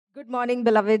Good morning,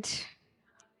 beloved.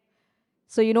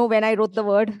 So, when I wrote the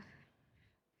word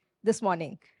this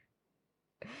morning.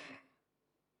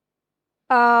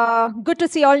 Good to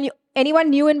see all new. Anyone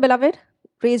new in beloved?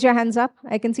 Raise your hands up.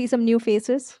 I can see some new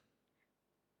faces.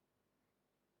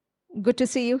 Good to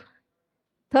see you.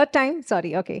 Third time?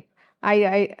 Sorry. Okay.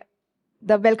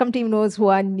 The welcome team knows who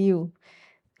are new.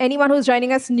 Anyone who's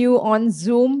joining us new on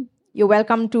Zoom, you're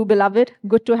welcome to beloved.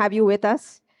 Good to have you with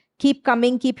us. Keep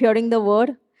coming, keep hearing the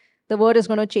word. The word is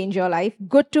going to change your life.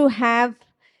 Good to have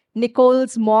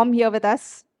Nicole's mom here with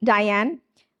us, Diane.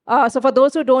 So for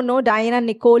those who don't know, Diane and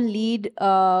Nicole lead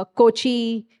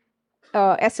Kochi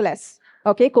SLS,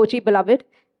 okay, Kochi Beloved.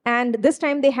 And this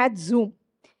time they had Zoom.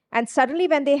 And suddenly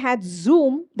when they had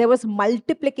Zoom, there was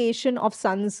multiplication of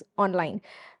sons online.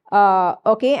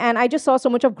 Okay, and I just saw so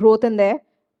much of growth in there.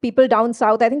 People down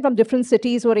south, I think from different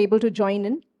cities were able to join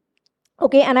in.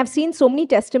 Okay, and I've seen so many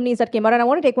testimonies that came out, and I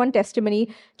want to take one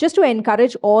testimony just to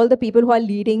encourage all the people who are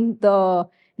leading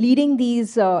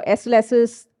these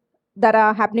SLSs that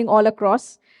are happening all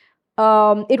across.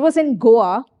 It was in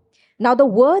Goa. Now the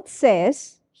word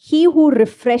says, "He who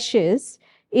refreshes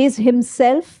is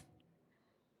himself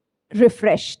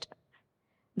refreshed."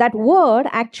 That word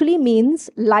actually means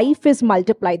life is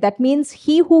multiplied. That means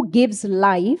he who gives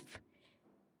life,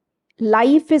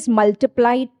 life is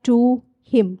multiplied to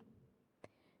him.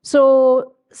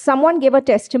 So someone gave a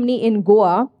testimony in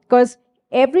Goa because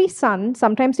every son,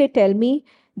 sometimes they tell me,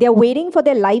 they're waiting for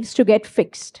their lives to get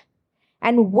fixed.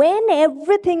 And when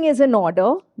everything is in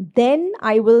order, then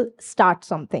I will start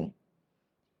something.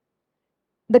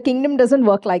 The kingdom doesn't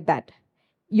work like that.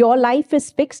 Your life is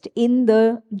fixed in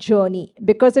the journey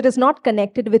because it is not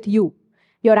connected with you.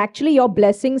 Your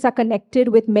blessings are connected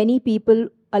with many people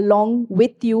along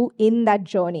with you in that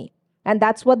journey. And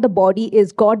that's what the body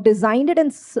is. God designed it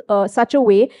in such a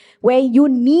way where you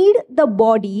need the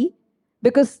body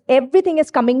because everything is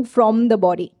coming from the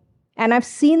body. And I've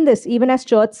seen this even as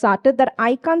church started that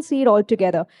I can't see it all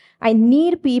together. I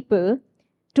need people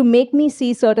to make me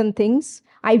see certain things.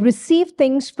 I receive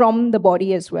things from the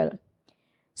body as well.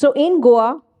 So in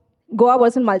Goa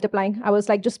wasn't multiplying. I was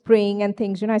like just praying and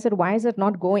things. I said, why is it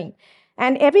not going?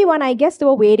 And everyone, I guess they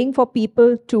were waiting for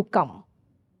people to come.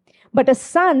 But a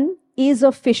son is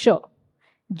a fisher.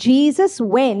 Jesus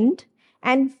went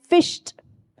and fished.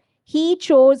 He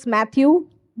chose Matthew,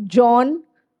 John,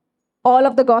 all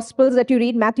of the Gospels that you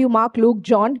read, Matthew, Mark, Luke,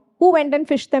 John. Who went and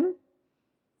fished them?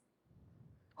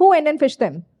 Who went and fished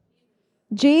them?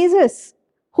 Jesus.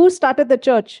 Who started the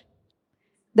church?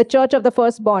 The church of the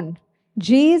firstborn.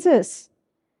 Jesus.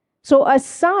 So a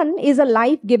son is a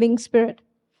life-giving spirit.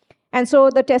 And so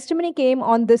the testimony came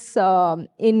on this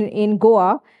in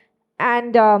Goa.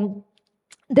 And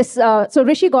so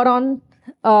Rishi got on,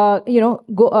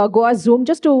 Goa Zoom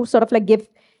just to sort of like give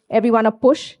everyone a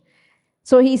push.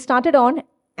 So he started on,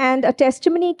 and a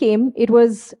testimony came. It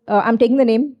was, I'm taking the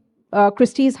name,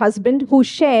 Christy's husband, who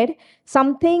shared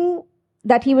something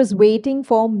that he was waiting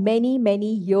for many,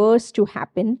 many years to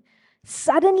happen.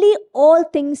 Suddenly, all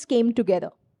things came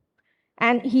together.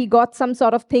 And he got some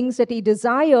sort of things that he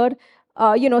desired.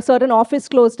 Certain office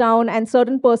closed down and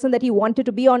certain person that he wanted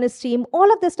to be on his team.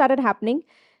 All of this started happening.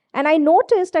 And I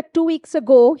noticed that 2 weeks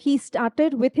ago, he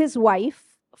started with his wife.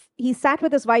 He sat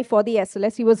with his wife for the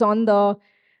SLS. He was on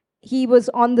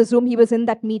the Zoom. He was in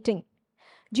that meeting.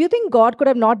 Do you think God could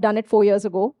have not done it 4 years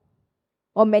ago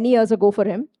or many years ago for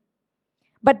him?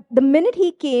 But the minute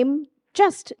he came,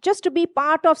 just to be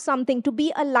part of something, to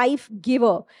be a life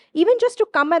giver, even just to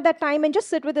come at that time and just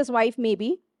sit with his wife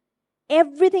maybe,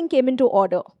 everything came into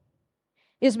order.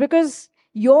 It's because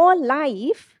your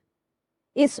life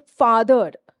is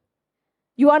fathered.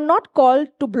 You are not called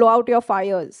to blow out your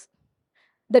fires.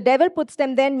 The devil puts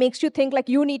them then, makes you think like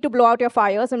you need to blow out your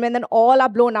fires, and when then all are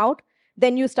blown out,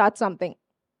 then you start something.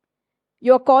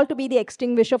 You're called to be the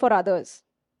extinguisher for others.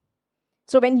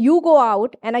 So when you go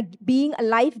out and being a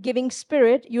life-giving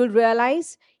spirit, you'll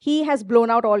realize he has blown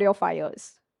out all your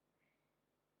fires.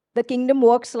 The kingdom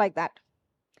works like that.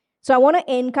 So I want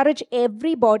to encourage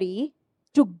everybody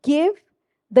to give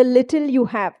the little you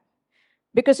have.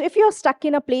 Because if you're stuck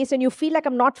in a place and you feel like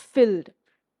I'm not filled,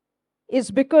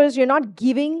 it's because you're not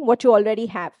giving what you already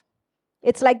have.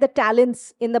 It's like the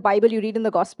talents in the Bible you read in the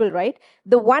gospel, right?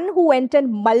 The one who went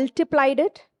and multiplied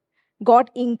it, God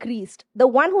increased. The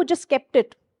one who just kept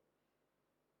it,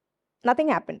 nothing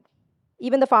happened.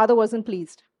 Even the Father wasn't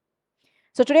pleased.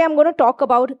 So today I'm going to talk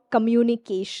about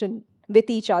communication with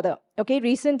each other. Okay,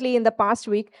 recently in the past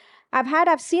week,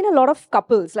 I've seen a lot of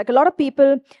couples, like a lot of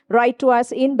people write to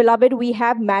us in Beloved. We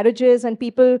have marriages and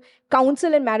people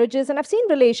counsel in marriages. And I've seen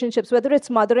relationships, whether it's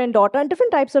mother and daughter and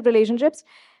different types of relationships.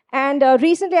 And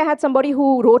recently I had somebody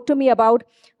who wrote to me about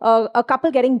a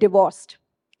couple getting divorced.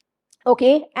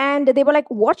 Okay, and they were like,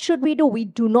 what should we do? We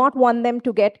do not want them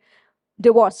to get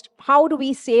divorced. How do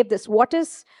we save this? What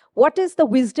is the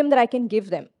wisdom that I can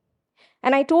give them?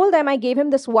 And I told them, I gave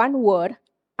him this one word.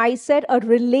 I said, a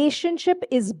relationship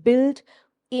is built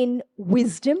in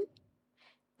wisdom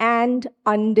and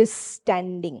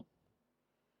understanding.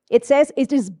 It says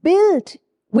it is built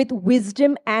with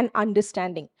wisdom and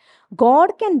understanding.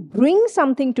 God can bring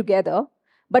something together,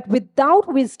 but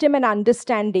without wisdom and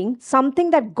understanding, something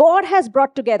that God has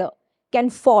brought together can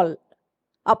fall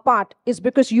apart, is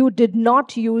because you did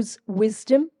not use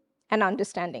wisdom and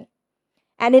understanding.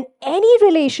 And in any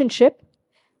relationship,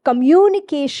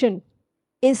 communication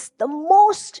is the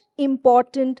most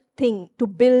important thing to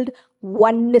build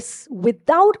oneness.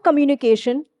 Without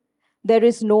communication, there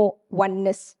is no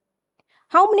oneness.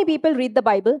 How many people read the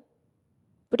Bible?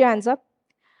 Put your hands up.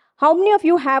 How many of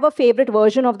you have a favorite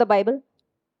version of the Bible?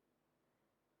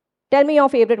 Tell me your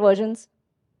favorite versions.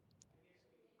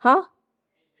 Huh?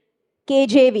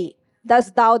 KJV,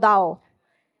 thus thou.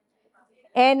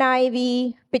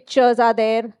 NIV, pictures are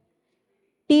there.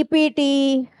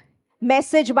 TPT,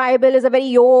 Message Bible is a very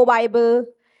yo Bible.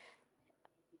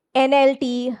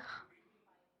 NLT,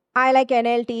 I like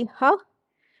NLT. Huh?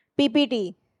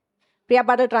 PPT, Priya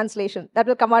Patel translation. That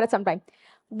will come out at some time.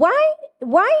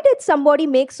 Why did somebody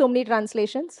make so many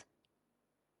translations?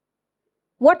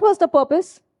 What was the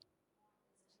purpose?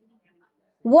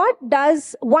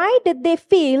 Why did they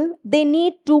feel they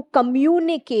need to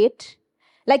communicate?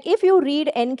 Like if you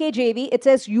read NKJV, it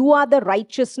says you are the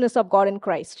righteousness of God in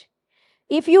Christ.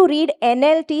 If you read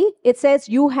NLT, it says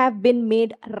you have been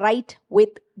made right with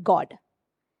God.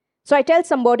 So I tell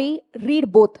somebody,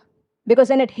 read both, because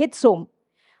then it hits home.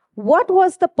 What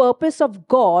was the purpose of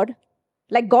God?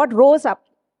 Like God raised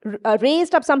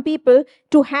up some people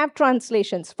to have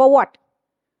translations. For what?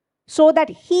 So that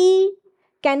He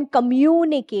can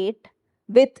communicate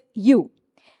with you.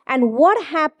 And what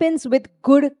happens with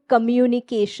good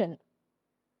communication?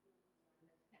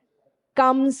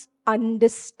 Comes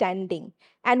understanding.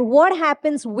 And what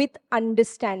happens with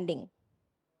understanding?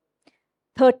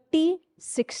 30,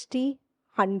 60,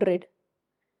 100.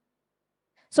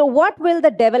 So what will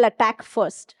the devil attack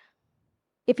first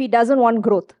if he doesn't want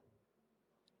growth?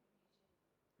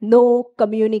 No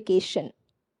communication.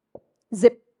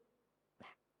 Zip.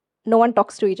 No one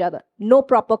talks to each other. No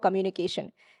proper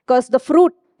communication. Because the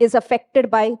fruit is affected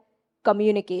by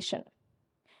communication.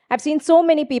 I've seen so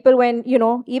many people when,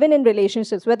 even in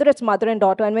relationships, whether it's mother and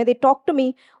daughter, and when they talk to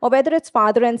me, or whether it's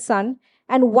father and son,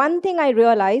 and one thing I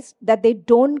realize, that they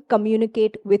don't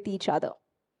communicate with each other.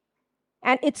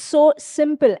 And it's so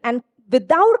simple. And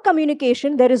without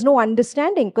communication, there is no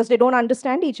understanding, because they don't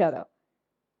understand each other.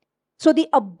 So the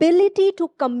ability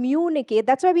to communicate,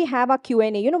 that's why we have our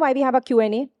Q&A. You know why we have a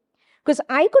Q&A? Because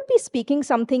I could be speaking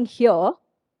something here,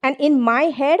 and in my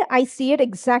head, I see it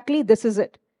exactly, this is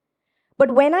it.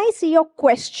 But when I see your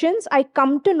questions, I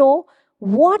come to know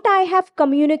what I have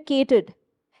communicated.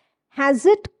 Has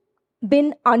it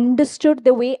been understood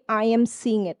the way I am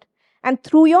seeing it? And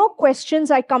through your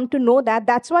questions, I come to know that.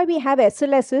 That's why we have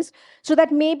SLSs, so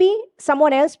that maybe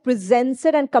someone else presents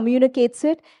it and communicates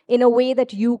it in a way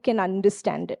that you can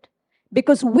understand it.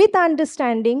 Because with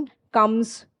understanding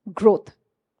comes growth.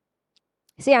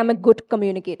 See, I'm a good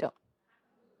communicator.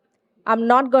 I'm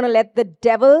not going to let the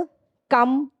devil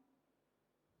come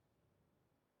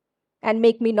and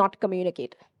make me not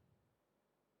communicate.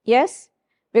 Yes?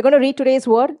 We're going to read today's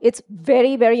word. It's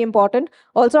very, very important.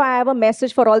 Also, I have a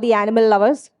message for all the animal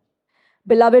lovers.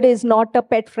 Beloved is not a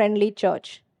pet-friendly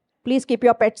church. Please keep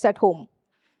your pets at home.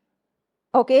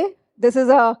 Okay? This is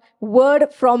a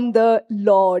word from the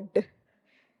Lord.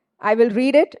 I will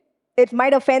read it. It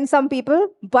might offend some people,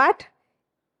 but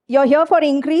you're here for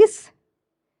increase.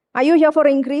 Are you here for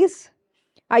increase?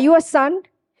 Are you a son?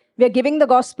 We're giving the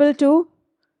gospel to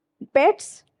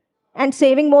pets and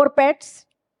saving more pets.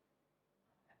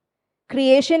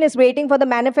 Creation is waiting for the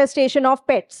manifestation of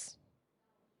pets.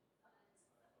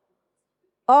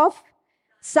 Of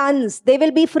sons. They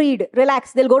will be freed.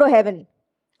 Relax. They'll go to heaven.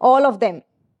 All of them.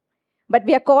 But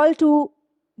we are called to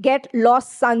get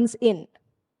lost sons in.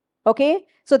 Okay?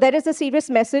 So there is a serious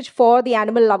message for the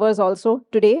animal lovers also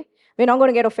today. We're not going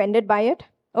to get offended by it.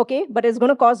 Okay? But it's going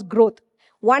to cause growth.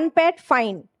 1 pet,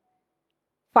 fine.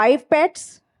 5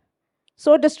 pets,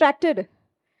 so distracted.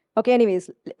 Okay, anyways,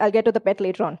 I'll get to the pet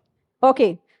later on.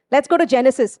 Okay, let's go to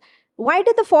Genesis. Why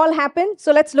did the fall happen?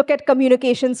 So let's look at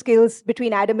communication skills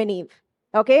between Adam and Eve.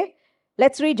 Okay,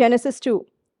 let's read Genesis 2.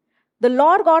 The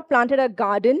Lord God planted a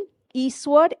garden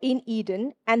eastward in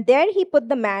Eden, and there he put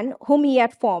the man whom he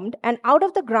had formed. And out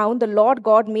of the ground the Lord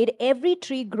God made every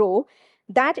tree grow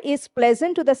that is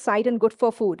pleasant to the sight and good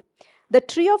for food. The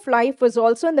tree of life was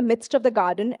also in the midst of the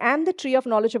garden, and the tree of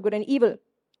knowledge of good and evil.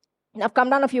 Now, I've come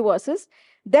down a few verses.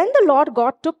 Then the Lord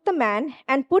God took the man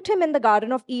and put him in the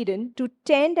Garden of Eden to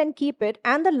tend and keep it.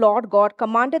 And the Lord God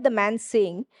commanded the man,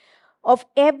 saying, of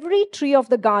every tree of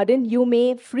the garden you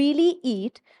may freely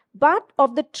eat, but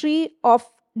of the tree of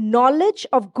knowledge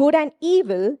of good and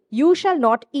evil you shall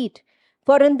not eat.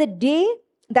 For in the day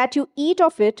that you eat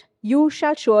of it, you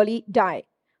shall surely die.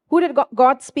 Who did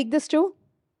God speak this to?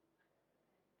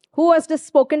 Who was this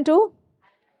spoken to?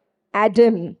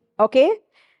 Adam. Okay?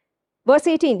 Verse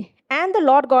 18. And the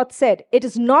Lord God said, it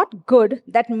is not good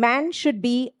that man should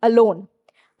be alone.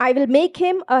 I will make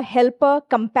him a helper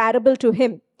comparable to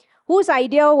him. Whose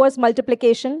idea was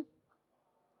multiplication?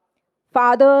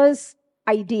 Father's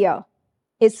idea.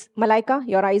 Is Malaika,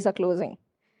 your eyes are closing.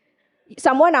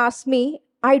 Someone asked me,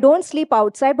 I don't sleep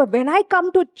outside, but when I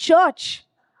come to church,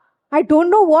 I don't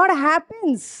know what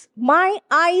happens. My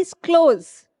eyes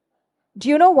close. Do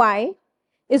you know why?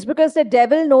 It's because the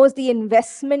devil knows the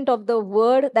investment of the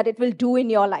word that it will do in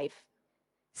your life.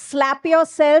 Slap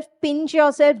yourself, pinch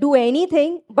yourself, do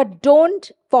anything, but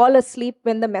don't fall asleep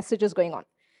when the message is going on.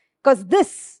 Because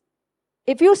this,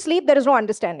 if you sleep, there is no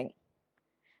understanding.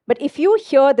 But if you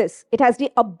hear this, it has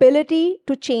the ability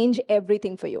to change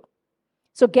everything for you.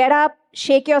 So get up,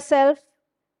 shake yourself,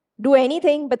 do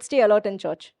anything, but stay alert in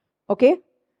church. Okay?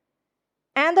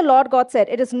 And the Lord God said,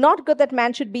 it is not good that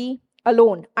man should be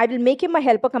alone. I will make him a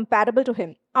helper comparable to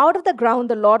him. Out of the ground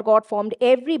the Lord God formed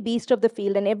every beast of the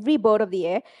field and every bird of the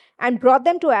air and brought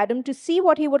them to Adam to see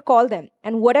what he would call them.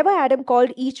 And whatever Adam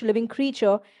called each living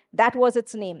creature, that was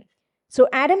its name. So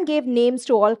Adam gave names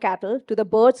to all cattle, to the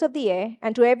birds of the air,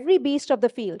 and to every beast of the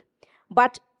field.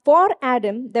 But for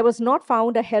Adam there was not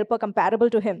found a helper comparable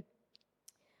to him.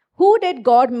 Who did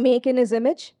God make in his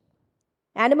image?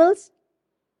 Animals?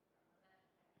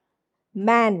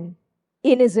 Man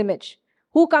in his image.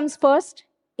 Who comes first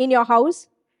in your house?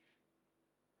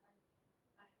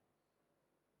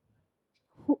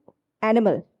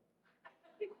 Animal.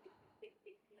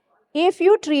 If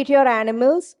you treat your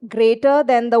animals greater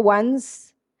than the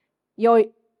ones, your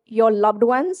loved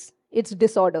ones, it's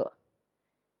disorder.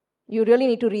 You really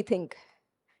need to rethink.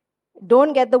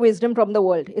 Don't get the wisdom from the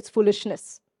world. It's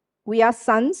foolishness. We are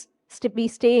sons. We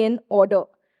stay in order.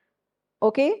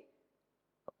 Okay?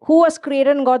 Who was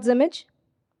created in God's image?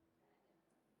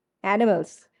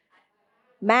 Animals.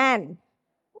 Man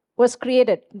was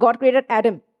created. God created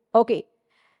Adam. Okay.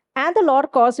 And the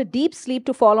Lord caused a deep sleep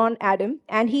to fall on Adam,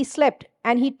 and he slept.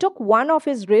 And he took one of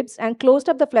his ribs and closed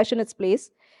up the flesh in its place.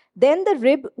 Then the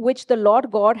rib which the Lord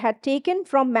God had taken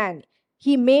from man,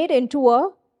 he made into a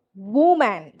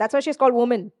woman. That's why she's called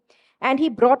woman. And he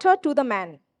brought her to the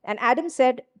man. And Adam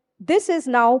said, this is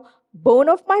now bone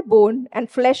of my bone and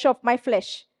flesh of my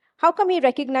flesh. How come he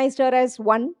recognized her as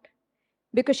one?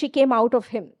 Because she came out of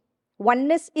him.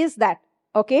 Oneness is that.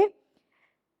 Okay?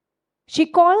 She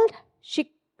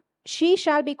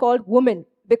shall be called woman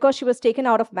because she was taken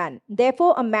out of man.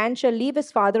 Therefore, a man shall leave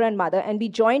his father and mother and be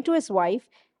joined to his wife,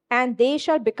 and they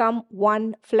shall become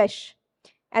one flesh.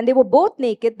 And they were both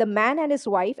naked, the man and his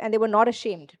wife, and they were not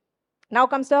ashamed. Now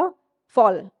comes the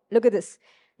fall. Look at this.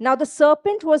 Now the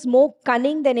serpent was more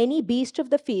cunning than any beast of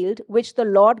the field which the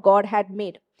Lord God had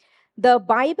made. The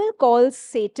Bible calls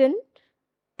Satan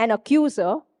an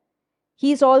accuser.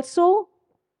 He is also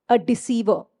a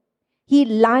deceiver. He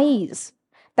lies.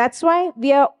 That's why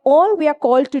we are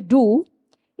called to do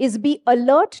is be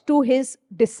alert to his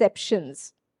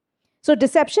deceptions. So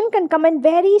deception can come in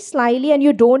very slyly and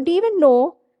you don't even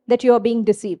know that you are being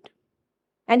deceived.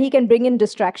 And he can bring in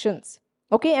distractions.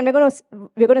 Okay, and we're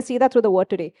going to see that through the word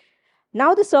today.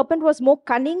 Now the serpent was more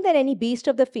cunning than any beast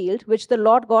of the field which the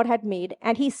Lord God had made.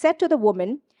 And he said to the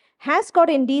woman, has God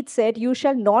indeed said, you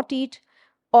shall not eat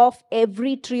of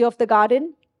every tree of the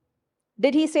garden?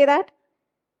 Did he say that?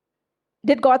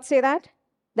 Did God say that?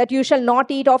 That you shall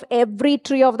not eat of every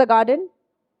tree of the garden?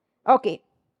 Okay.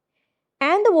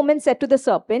 And the woman said to the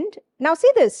serpent, now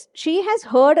see this, she has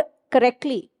heard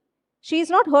correctly. She's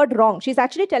not heard wrong. She's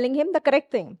actually telling him the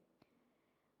correct thing.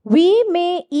 We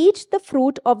may eat the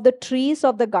fruit of the trees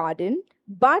of the garden,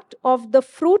 but of the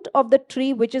fruit of the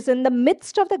tree which is in the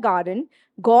midst of the garden,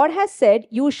 God has said,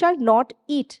 you shall not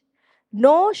eat,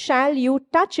 nor shall you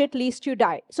touch it, lest you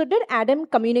die. So did Adam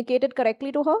communicate it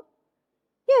correctly to her?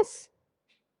 Yes.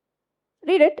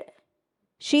 Read it.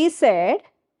 She said,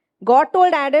 God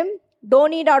told Adam,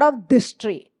 don't eat out of this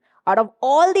tree. Out of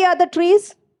all the other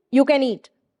trees, you can eat.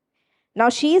 Now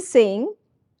she is saying,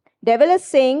 Devil is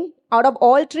saying, out of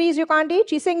all trees you can't eat.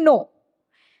 She's saying, no.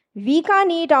 We can't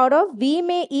eat we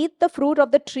may eat the fruit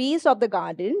of the trees of the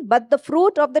garden, but the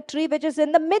fruit of the tree which is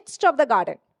in the midst of the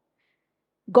garden.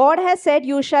 God has said,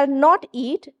 you shall not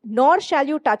eat, nor shall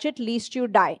you touch it, lest you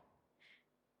die.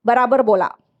 Barabar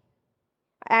bola.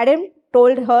 Adam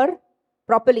told her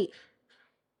properly.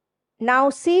 Now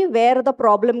see where the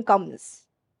problem comes.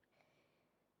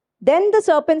 Then the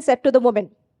serpent said to the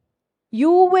woman, you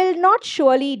will not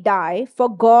surely die, for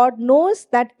God knows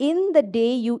that in the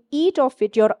day you eat of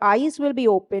it, your eyes will be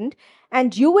opened,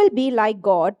 and you will be like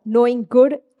God, knowing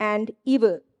good and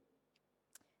evil.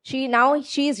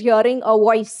 She's hearing a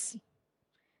voice.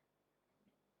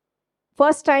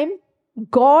 First time,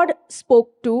 God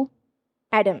spoke to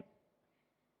Adam.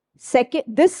 Second,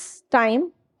 this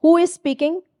time, who is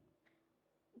speaking?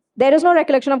 There is no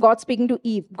recollection of God speaking to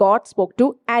Eve. God spoke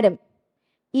to Adam.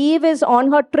 Eve is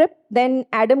on her trip, then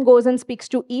Adam goes and speaks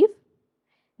to Eve.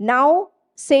 Now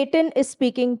Satan is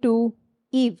speaking to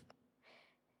Eve.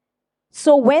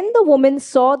 So when the woman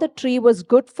saw the tree was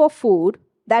good for food,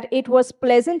 that it was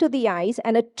pleasant to the eyes,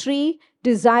 and a tree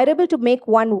desirable to make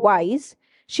one wise,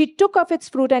 she took of its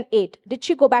fruit and ate. Did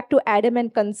she go back to Adam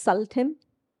and consult him?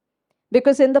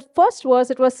 Because in the first verse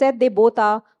it was said they both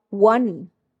are one.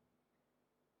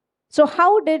 So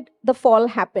how did the fall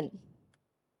happen?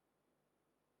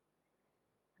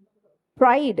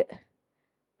 Pride.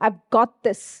 I've got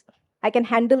this. I can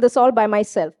handle this all by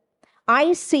myself.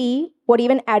 I see what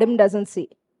even Adam doesn't see.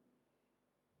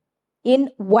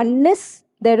 In oneness,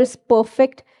 there is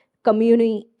perfect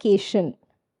communication.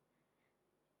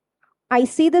 I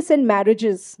see this in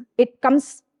marriages. It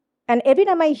comes, and every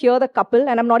time I hear the couple,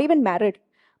 and I'm not even married,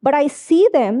 but I see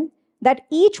them that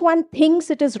each one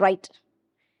thinks it is right.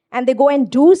 And they go and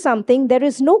do something. There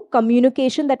is no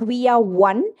communication that we are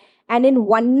one. And in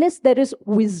oneness, there is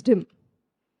wisdom.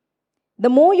 The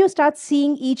more you start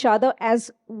seeing each other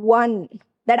as one,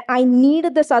 that I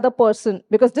need this other person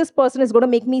because this person is going to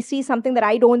make me see something that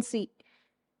I don't see,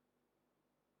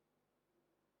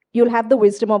 you'll have the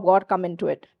wisdom of God come into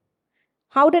it.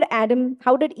 How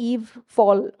did Eve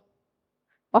fall?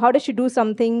 Or how did she do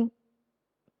something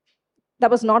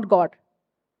that was not God?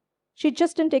 She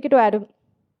just didn't take it to Adam.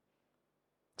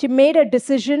 She made a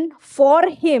decision for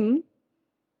him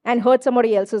and heard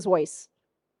somebody else's voice.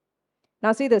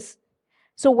 Now see this.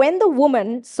 So when the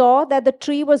woman saw that the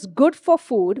tree was good for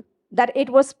food, that it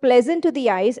was pleasant to the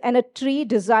eyes, and a tree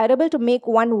desirable to make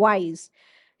one wise,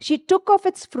 she took of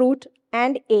its fruit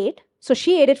and ate. So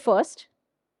she ate it first,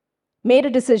 made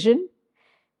a decision.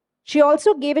 She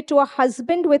also gave it to her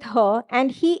husband with her,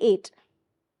 and he ate.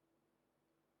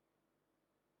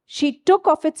 She took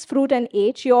of its fruit and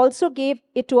ate. She also gave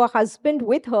it to her husband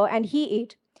with her, and he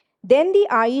ate. Then the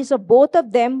eyes of both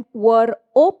of them were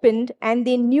opened, and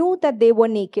they knew that they were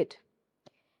naked.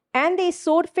 And they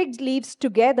sewed fig leaves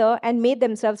together and made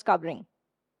themselves covering.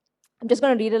 I'm just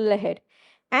going to read a little ahead.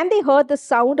 And they heard the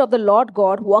sound of the Lord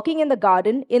God walking in the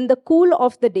garden in the cool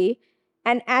of the day.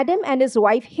 And Adam and his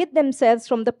wife hid themselves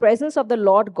from the presence of the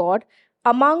Lord God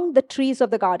among the trees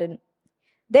of the garden.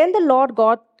 Then the Lord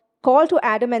God called to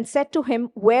Adam and said to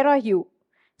him, where are you?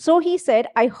 So he said,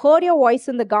 I heard your voice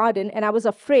in the garden, and I was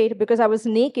afraid because I was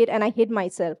naked and I hid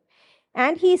myself.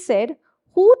 And he said,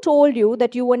 who told you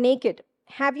that you were naked?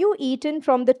 Have you eaten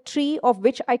from the tree of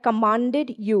which I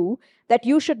commanded you that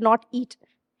you should not eat?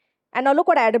 And now look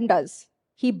what Adam does.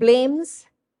 He blames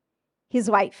his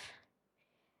wife.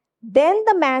 Then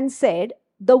the man said,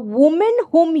 the woman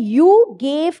whom you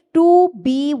gave to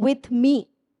be with me.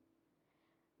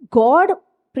 God,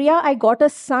 Priya, I got a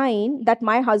sign that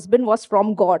my husband was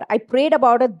from God. I prayed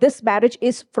about it. This marriage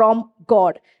is from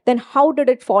God. Then how did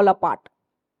it fall apart?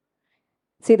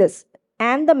 See this.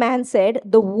 And the man said,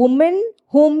 the woman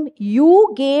whom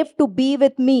you gave to be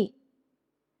with me,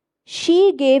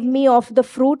 she gave me of the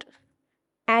fruit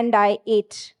and I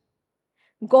ate.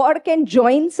 God can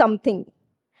join something.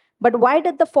 But why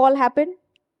did the fall happen?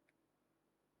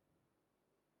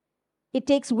 It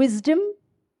takes wisdom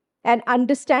and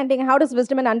understanding. How does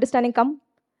wisdom and understanding come?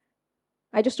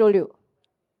 I just told you.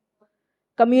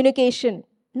 Communication.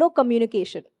 No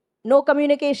communication. No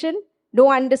communication.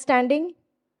 No understanding.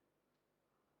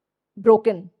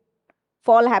 Broken.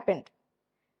 Fall happened.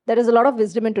 There is a lot of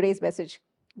wisdom in today's message.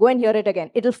 Go and hear it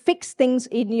again. It'll fix things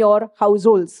in your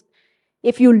households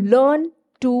if you learn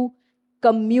to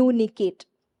communicate.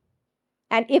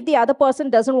 And if the other person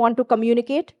doesn't want to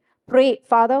communicate, pray,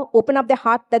 Father, open up their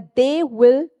heart that they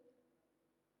will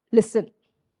listen.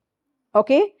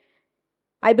 Okay?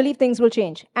 I believe things will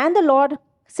change. And the Lord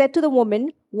said to the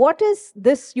woman, what is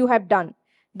this you have done?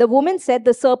 The woman said,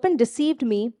 the serpent deceived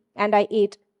me and I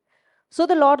ate. So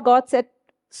the Lord God said,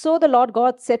 so the Lord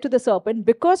God said to the serpent,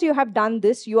 because you have done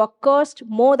this, you are cursed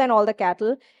more than all the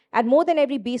cattle, and more than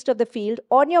every beast of the field.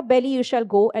 On your belly you shall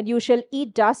go, and you shall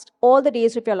eat dust all the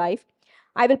days of your life.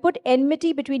 I will put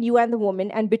enmity between you and the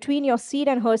woman, and between your seed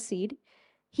and her seed.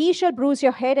 He shall bruise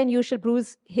your head, and you shall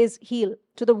bruise his heel.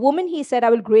 To the woman he said, I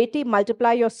will greatly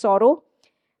multiply your sorrow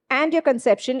and your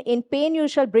conception. In pain you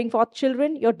shall bring forth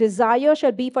children. Your desire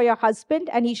shall be for your husband,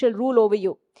 and he shall rule over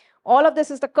you. All of this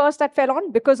is the curse that fell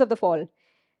on because of the fall.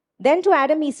 Then to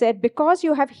Adam he said, because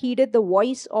you have heeded the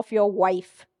voice of your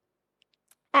wife,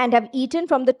 and have eaten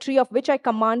from the tree of which I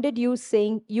commanded you,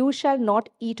 saying, you shall not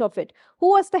eat of it. Who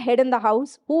was the head in the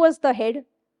house? Who was the head?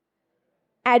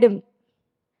 Adam.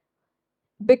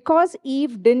 Because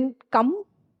Eve didn't come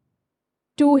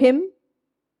to him,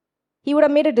 he would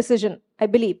have made a decision, I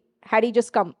believe, had he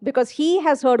just come, because he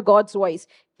has heard God's voice.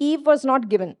 Eve was not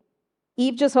given.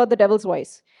 Eve just heard the devil's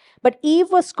voice. But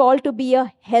Eve was called to be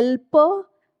a helper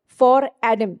for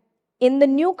Adam. In the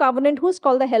new covenant, who's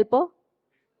called the helper?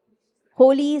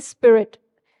 Holy Spirit.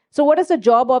 So what is the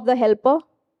job of the helper?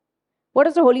 What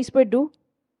does the Holy Spirit do?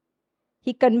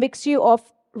 He convicts you of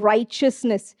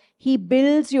righteousness. He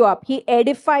builds you up. He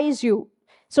edifies you.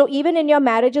 So even in your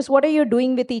marriages, what are you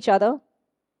doing with each other?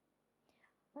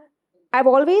 I've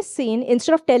always seen,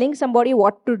 instead of telling somebody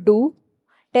what to do,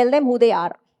 tell them who they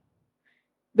are.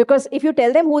 Because if you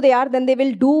tell them who they are, then they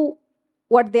will do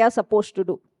what they are supposed to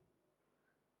do.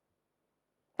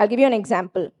 I'll give you an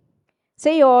example.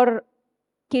 Say your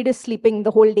kid is sleeping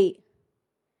the whole day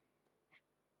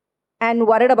and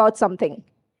worried about something.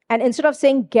 And instead of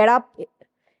saying, get up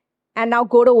and now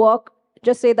go to work,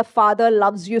 just say, the Father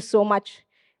loves you so much.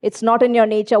 It's not in your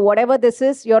nature. Whatever this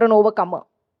is, you're an overcomer.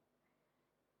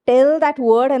 Tell that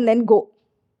word and then go.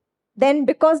 Then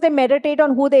because they meditate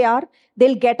on who they are,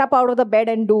 they'll get up out of the bed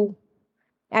and go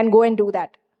and do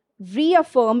that.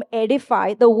 Reaffirm,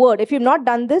 edify the word. If you've not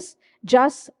done this,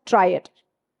 just try it.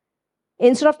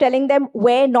 Instead of telling them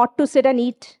where not to sit and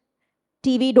eat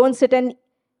TV, don't sit and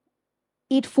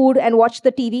eat food and watch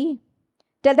the TV.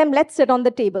 Tell them, let's sit on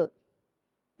the table.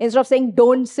 Instead of saying,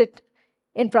 don't sit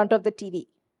in front of the TV.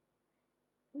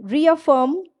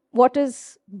 Reaffirm what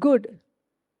is good.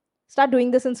 Start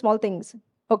doing this in small things.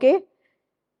 Okay?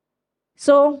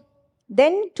 So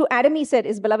then to Adam he said,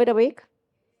 is beloved awake?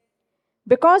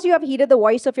 Because you have heeded the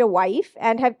voice of your wife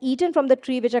and have eaten from the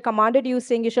tree which I commanded you,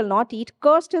 saying you shall not eat,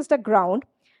 cursed is the ground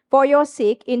for your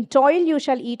sake. In toil you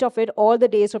shall eat of it all the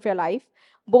days of your life.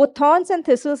 Both thorns and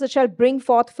thistles it shall bring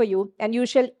forth for you, and you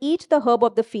shall eat the herb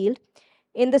of the field.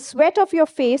 In the sweat of your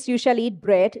face you shall eat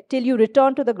bread till you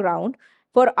return to the ground,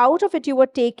 for out of it you were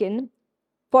taken.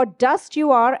 For dust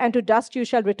you are, and to dust you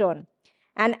shall return.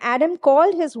 And Adam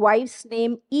called his wife's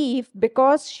name Eve,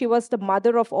 because she was the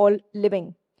mother of all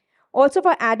living. Also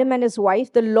for Adam and his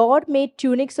wife, the Lord made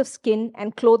tunics of skin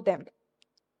and clothed them.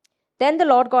 Then the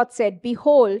Lord God said,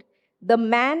 behold, the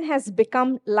man has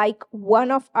become like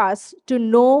one of us to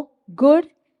know good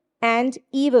and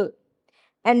evil.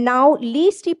 And now,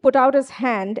 lest he put out his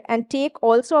hand and take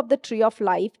also of the tree of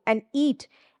life and eat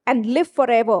and live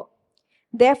forever.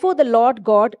 Therefore the Lord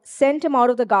God sent him out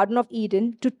of the Garden of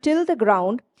Eden to till the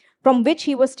ground from which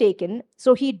he was taken.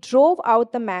 So he drove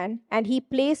out the man, and he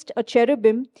placed a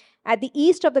cherubim at the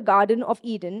east of the Garden of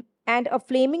Eden, and a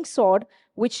flaming sword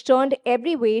which turned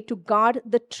every way to guard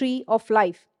the tree of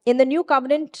life. In the new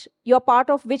covenant, you're part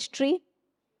of which tree?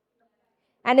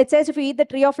 And it says if you eat the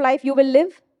tree of life, you will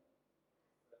live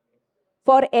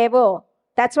forever.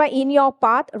 That's why in your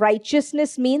path,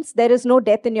 righteousness means there is no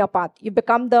death in your path. You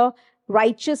become the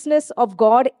righteousness of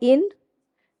God in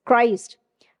Christ.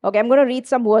 Okay, I'm going to read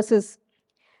some verses.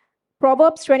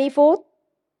 Proverbs 24,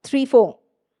 3-4.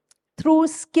 Through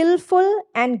skillful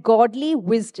and godly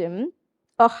wisdom,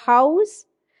 a house,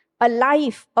 a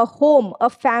life, a home, a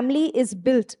family is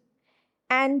built.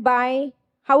 And by,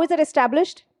 how is it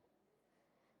established?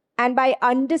 And by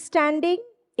understanding,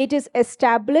 it is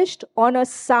established on a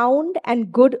sound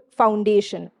and good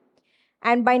foundation.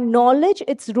 And by knowledge,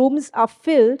 its rooms are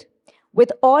filled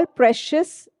with all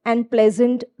precious and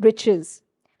pleasant riches.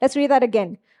 Let's read that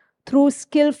again. Through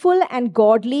skillful and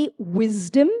godly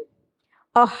wisdom,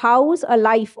 a house, a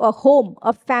life, a home,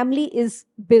 a family is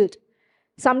built.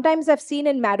 Sometimes I've seen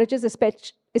in marriages,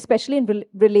 especially in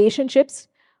relationships,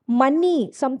 money,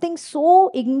 something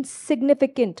so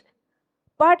insignificant,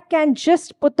 but can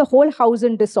just put the whole house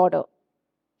in disorder.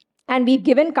 And we've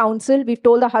given counsel, we've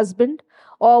told the husband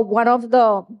or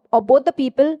both the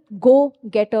people, go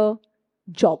get a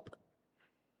job.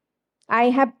 I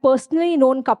have personally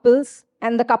known couples,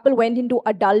 and the couple went into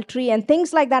adultery, and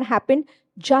things like that happened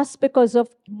just because of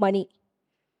money.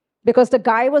 because the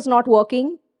guy was not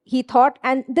working. He thought,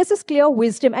 and this is clear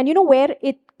wisdom. And you know where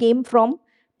it came from?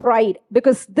 Pride.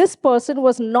 Because this person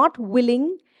was not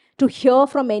willing to hear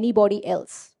from anybody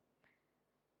else.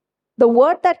 The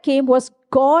word that came was,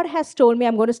 God has told me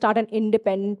I'm going to start an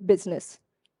independent business.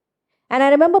 And I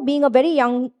remember being a very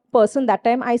young person that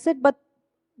time. I said, but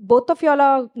both of y'all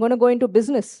are going to go into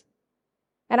business.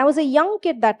 And I was a young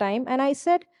kid that time. And I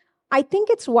said, I think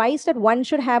it's wise that one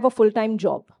should have a full-time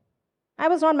job. I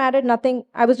was not married, nothing.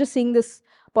 I was just seeing this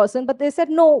person. But they said,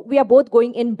 no, we are both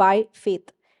going in by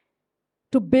faith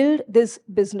to build this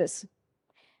business.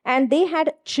 And they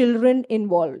had children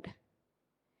involved.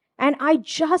 And I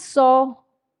just saw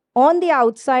on the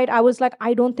outside, I was like,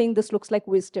 I don't think this looks like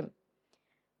wisdom.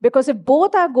 Because if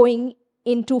both are going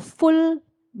into full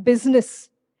business,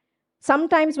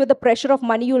 sometimes with the pressure of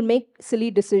money, you'll make silly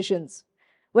decisions.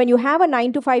 When you have a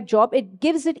 9-to-5 job, it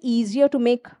gives it easier to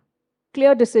make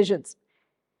clear decisions.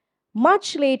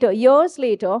 Much later, years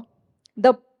later,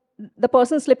 the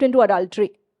person slipped into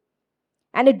adultery.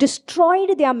 And it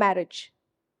destroyed their marriage.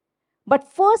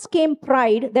 But first came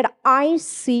pride that I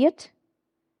see it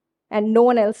and no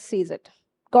one else sees it.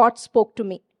 God spoke to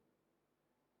me.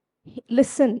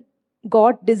 Listen,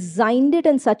 God designed it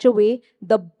in such a way,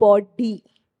 the body.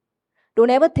 Don't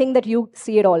ever think that you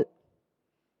see it all.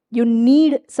 You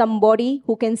need somebody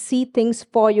who can see things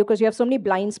for you because you have so many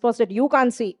blind spots that you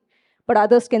can't see, but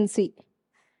others can see.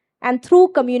 And through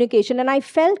communication, and I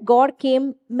felt God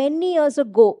came many years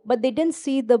ago, but they didn't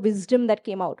see the wisdom that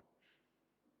came out.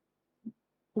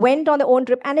 Went on their own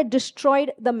trip and it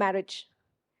destroyed the marriage.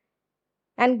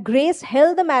 And grace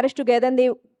held the marriage together and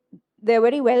they're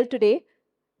very well today.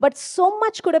 But so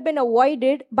much could have been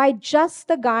avoided by just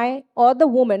the guy or the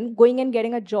woman going and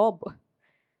getting a job.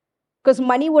 Because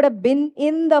money would have been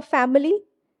in the family.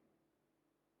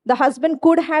 The husband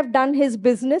could have done his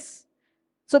business.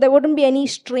 So there wouldn't be any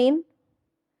strain.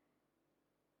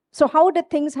 So how did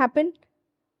things happen?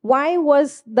 Why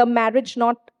was the marriage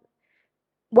not,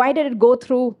 why did it go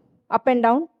through up and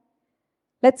down?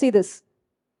 Let's see this.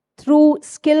 Through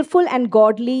skillful and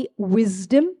godly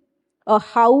wisdom, a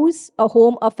house, a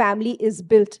home, a family is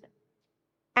built.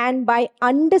 And by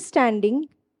understanding,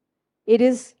 it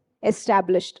is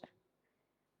established.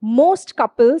 Most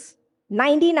couples,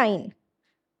 99,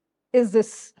 is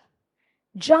this.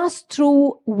 Just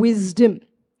through wisdom.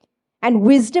 And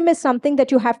wisdom is something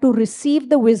that you have to receive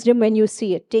the wisdom when you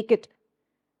see it. Take it.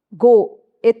 Go.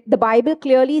 The Bible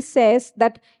clearly says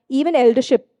that even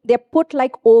eldership, they're put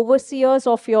like overseers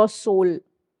of your soul.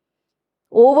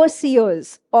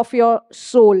 Overseers of your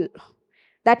soul.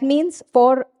 That means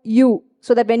for you.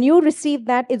 So that when you receive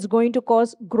that, it's going to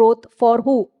cause growth for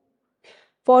who?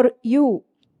 For you.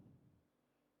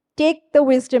 Take the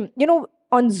wisdom. You know,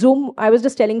 on Zoom, I was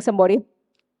just telling somebody,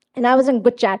 and I was in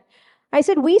good chat. I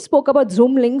said, we spoke about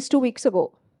Zoom links 2 weeks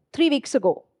ago, 3 weeks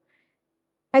ago.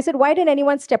 I said, why didn't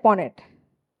anyone step on it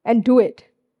and do it?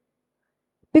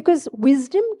 Because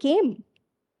wisdom came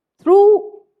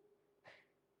through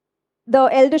the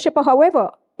eldership or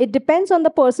however. It depends on the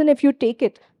person if you take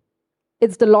it.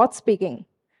 It's the Lord speaking.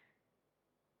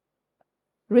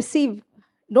 Receive.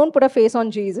 Don't put a face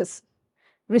on Jesus.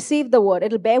 Receive the word.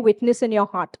 It'll bear witness in your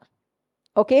heart.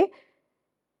 Okay?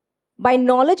 By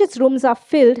knowledge its rooms are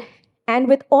filled, and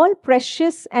with all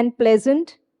precious and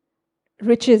pleasant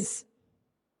riches.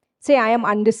 Say, I am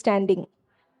understanding.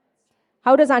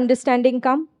 How does understanding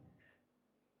come?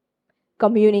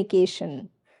 Communication.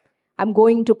 I'm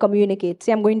going to communicate.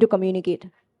 Say, I'm going to communicate.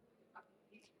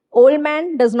 Old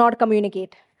man does not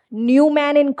communicate. New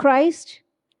man in Christ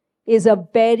is a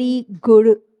very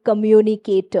good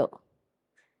communicator.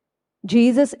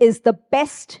 Jesus is the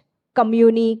best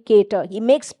communicator. He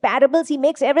makes parables. He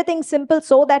makes everything simple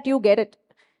so that you get it.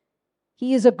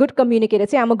 He is a good communicator.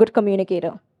 Say, I'm a good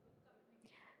communicator.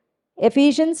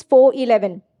 Ephesians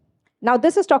 4:11. Now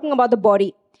this is talking about the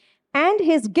body. And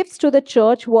his gifts to the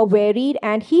church were varied,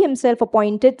 and he himself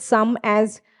appointed some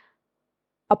as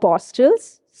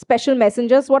apostles, special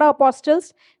messengers. What are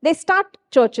apostles? They start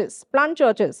churches, plant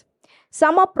churches.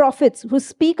 Some are prophets who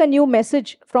speak a new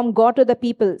message from God to the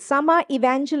people. Some are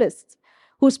evangelists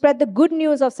who spread the good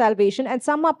news of salvation, and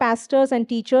some are pastors and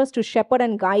teachers to shepherd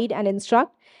and guide and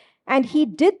instruct. And he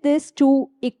did this to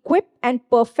equip and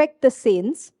perfect the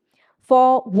saints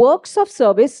for works of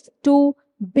service, to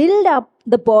build up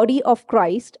the body of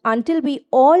Christ until we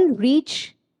all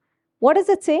reach, what does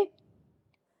it say?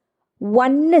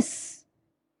 Oneness.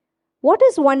 What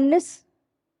is oneness?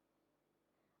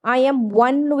 I am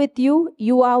one with you,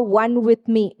 you are one with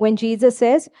me. When Jesus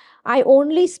says, I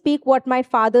only speak what my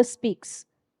Father speaks.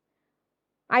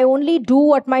 I only do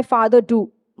what my Father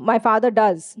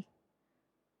does.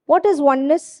 What is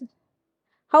oneness?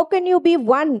 How can you be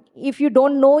one if you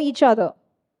don't know each other?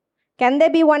 Can there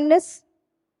be oneness?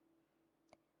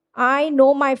 I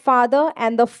know my Father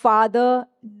and the Father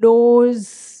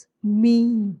knows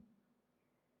me.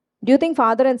 Do you think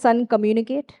Father and Son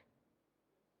communicate?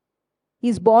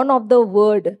 He's born of the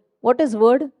Word. What is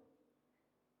Word?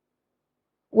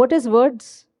 What is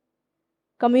words?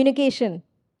 Communication.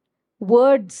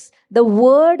 Words. The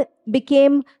Word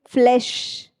became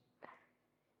flesh.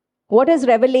 What is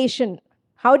revelation?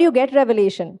 How do you get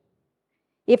revelation?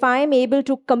 If I am able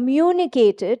to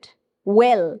communicate it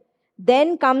well,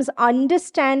 then comes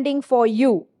understanding for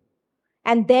you,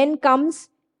 and then comes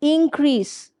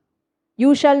increase.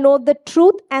 You shall know the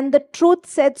truth, and the truth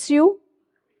sets you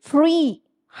free.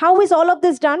 How is all of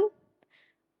this done?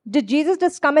 Did Jesus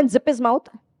just come and zip his mouth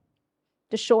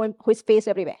to show him his face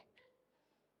everywhere?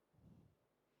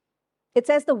 It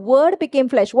says the Word became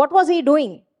flesh. What was he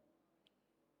doing?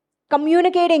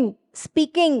 Communicating,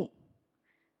 speaking.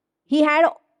 He had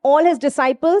all his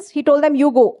disciples. He told them,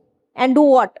 you go and do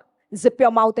what? Zip your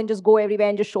mouth and just go everywhere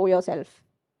and just show yourself.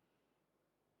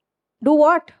 Do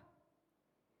what?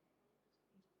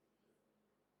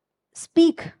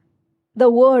 Speak the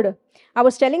word. I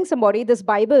was telling somebody this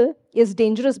Bible is a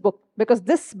dangerous book because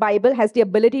this Bible has the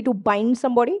ability to bind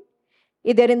somebody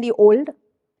if they're in the old,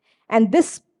 and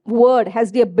this word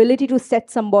has the ability to set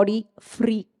somebody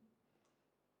free.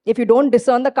 If you don't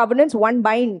discern the covenants, one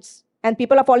binds, and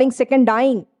people are falling sick and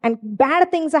dying, and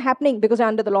bad things are happening because they're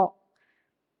under the law.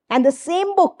 And the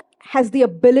same book has the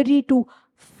ability to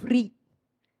free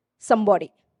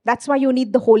somebody. That's why you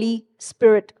need the Holy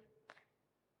Spirit.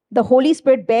 The Holy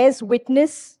Spirit bears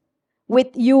witness with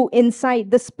you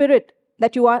inside, the Spirit,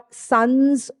 that you are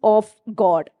sons of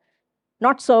God,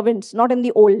 not servants, not in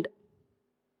the old.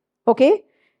 Okay?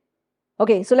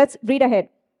 Okay, so let's read ahead.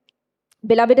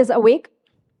 Beloved is awake.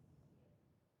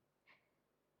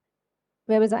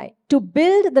 Where was I? To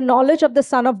build the knowledge of the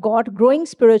Son of God, growing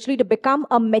spiritually to become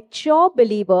a mature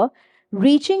believer,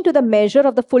 reaching to the measure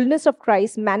of the fullness of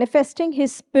Christ, manifesting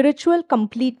his spiritual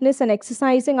completeness and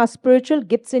exercising our spiritual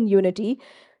gifts in unity,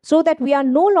 so that we are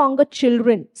no longer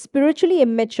children, spiritually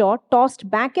immature, tossed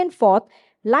back and forth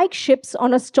like ships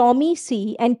on a stormy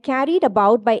sea and carried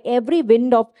about by every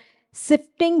wind of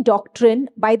sifting doctrine,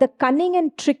 by the cunning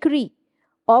and trickery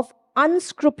of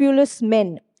unscrupulous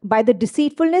men, by the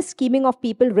deceitfulness scheming of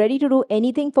people ready to do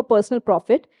anything for personal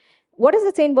profit. What does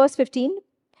it say in verse 15?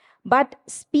 But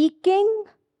speaking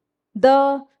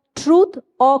the truth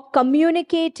or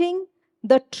communicating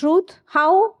the truth,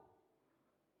 how?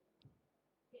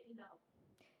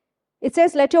 It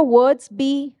says, let your words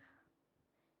be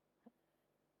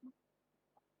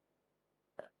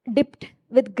dipped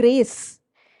with grace.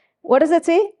 What does it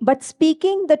say? But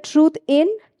speaking the truth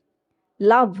in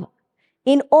love.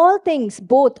 In all things,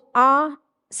 both our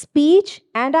speech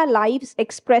and our lives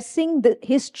expressing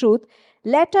his truth,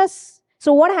 let us,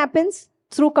 so what happens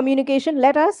through communication?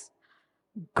 Let us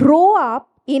grow up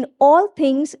in all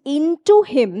things into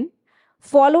him,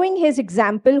 following his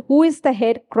example, who is the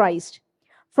head, Christ.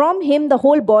 From him, the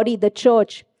whole body, the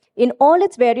church, in all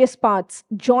its various parts,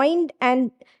 joined and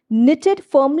knitted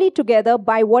firmly together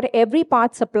by what every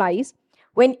part supplies,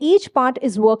 when each part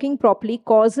is working properly,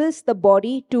 causes the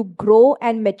body to grow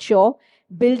and mature,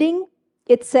 building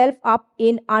itself up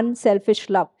in unselfish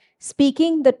love.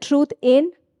 Speaking the truth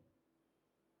in.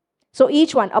 So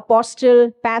each one,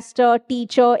 apostle, pastor,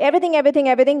 teacher, everything,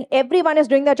 everyone is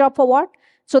doing their job for what?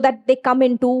 So that they come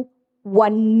into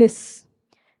oneness.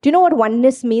 Do you know what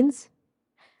oneness means?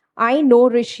 I know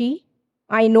Rishi,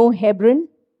 I know Hebron,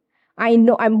 I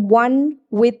know I'm one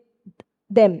with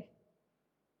them.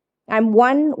 I'm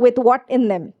one with what in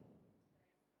them?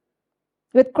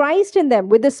 With Christ in them,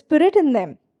 with the Spirit in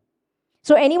them.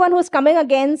 So anyone who's coming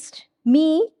against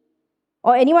me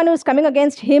or anyone who's coming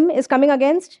against him is coming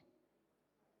against.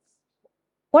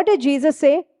 What did Jesus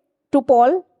say to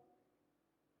Paul?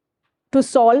 To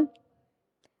Saul?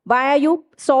 Why are you?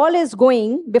 Saul is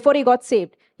going, before he got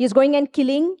saved, he's going and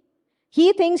killing.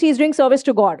 He thinks he's doing service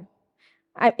to God.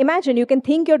 Imagine, you can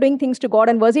think you're doing things to God,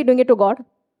 and was he doing it to God?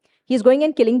 He's going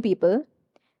and killing people.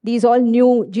 These all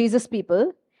new Jesus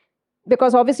people,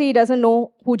 because obviously he doesn't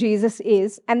know who Jesus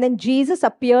is. And then Jesus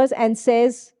appears and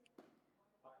says,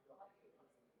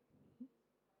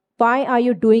 why are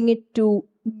you doing it to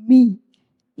me?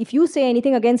 If you say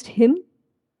anything against him,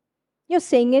 you're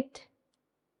saying it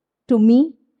to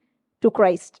me, to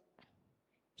Christ.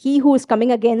 He who is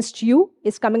coming against you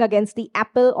is coming against the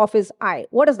apple of his eye.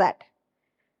 What is that?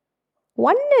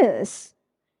 Oneness.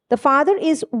 The Father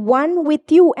is one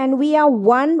with you, and we are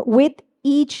one with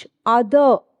each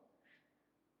other.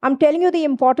 I'm telling you, the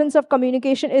importance of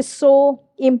communication is so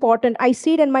important. I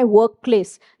see it in my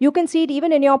workplace. You can see it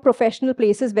even in your professional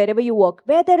places, wherever you work.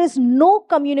 Where there is no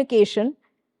communication,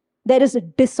 there is a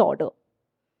disorder.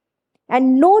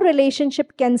 And no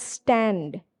relationship can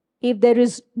stand if there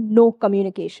is no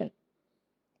communication.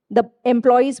 The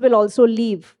employees will also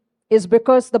leave, is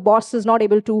because the boss is not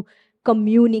able to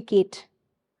communicate.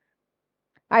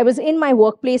 I was in my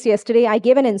workplace yesterday. I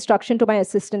gave an instruction to my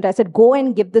assistant. I said, go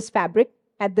and give this fabric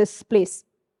at this place,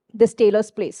 this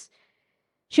tailor's place.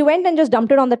 She went and just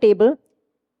dumped it on the table.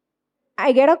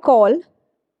 I get a call.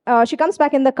 She comes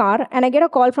back in the car, and I get a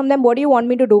call from them. What do you want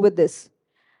me to do with this?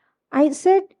 I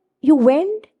said, you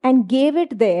went and gave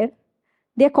it there.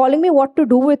 They're calling me what to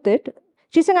do with it.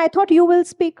 She's saying, I thought you will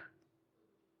speak.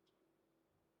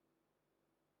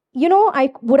 You know,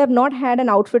 I would have not had an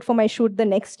outfit for my shoot the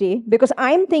next day because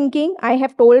I'm thinking I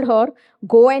have told her,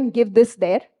 go and give this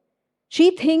there.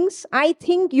 She thinks, I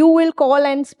think you will call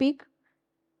and speak.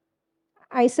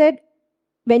 I said,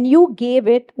 when you gave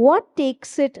it, what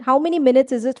takes it? How many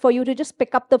minutes is it for you to just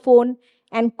pick up the phone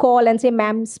and call and say,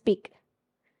 ma'am, speak?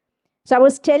 So I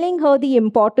was telling her the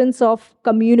importance of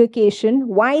communication,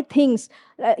 why things,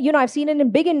 I've seen it in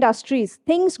big industries,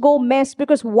 things go mess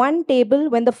because one table,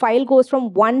 when the file goes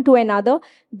from one to another,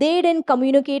 they didn't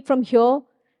communicate from here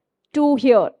to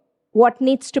here what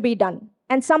needs to be done.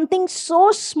 And something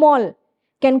so small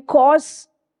can cause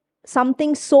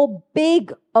something so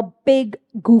big, a big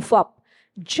goof up,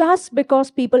 just because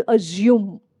people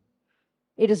assume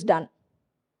it is done.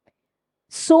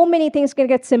 So many things can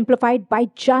get simplified by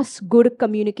just good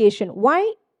communication.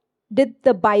 Why did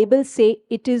the Bible say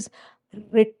it is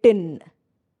written?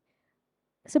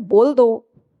 I said, bol do.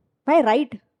 Why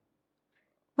write?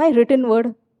 Why written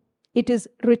word? It is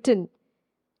written.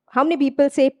 How many people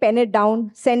say pen it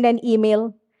down, send an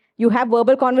email? You have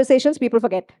verbal conversations, people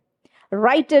forget.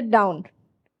 Write it down.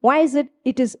 Why is it?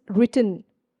 It is written.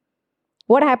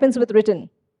 What happens with written?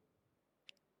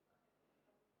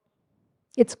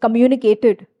 It's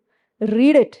communicated.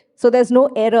 Read it. So there's no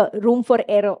error, room for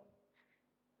error.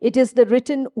 It is the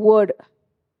written word.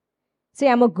 Say,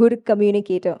 I'm a good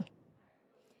communicator.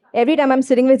 Every time I'm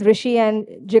sitting with Rishi and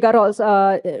Jigar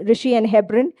also, Rishi and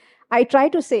Hebron, I try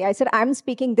to say, I said, I'm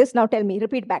speaking this, now tell me,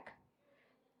 repeat back.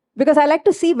 Because I like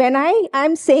to see when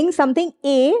I'm saying something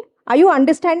A, are you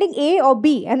understanding A or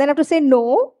B? And then I have to say,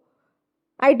 no,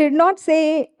 I did not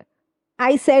say,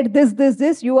 I said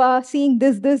this, you are seeing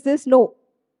this, no.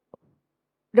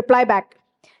 Reply back.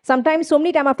 Sometimes, so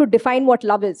many times I have to define what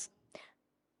love is.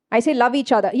 I say love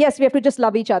each other. Yes, we have to just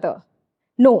love each other.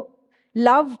 No.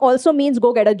 Love also means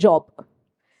go get a job.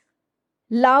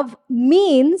 Love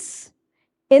means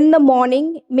in the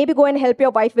morning, maybe go and help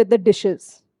your wife with the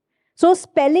dishes. So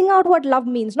spelling out what love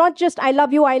means, not just I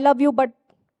love you, but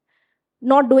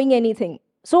not doing anything.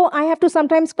 So I have to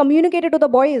sometimes communicate it to the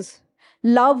boys.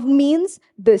 Love means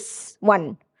this,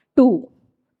 1, 2,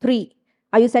 3.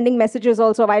 Are you sending messages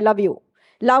also of I love you?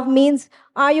 Love means,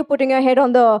 are you putting your head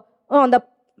on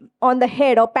the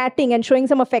head or patting and showing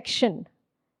some affection?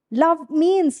 Love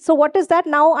means, so what is that?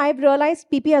 Now I've realized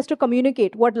PP has to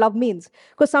communicate what love means.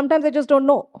 Because sometimes I just don't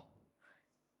know.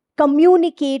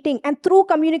 Communicating, and through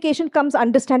communication comes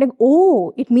understanding,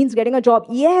 oh, it means getting a job.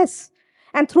 Yes.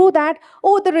 And through that,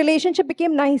 oh, the relationship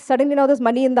became nice. Suddenly now there's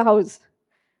money in the house.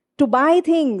 To buy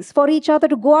things for each other,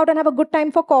 to go out and have a good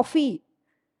time for coffee.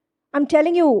 I'm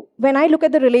telling you, when I look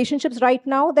at the relationships right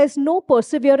now, there's no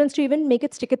perseverance to even make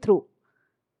it stick it through.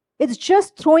 It's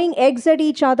just throwing eggs at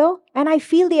each other. And I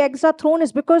feel the eggs are thrown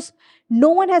is because no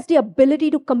one has the ability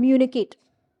to communicate.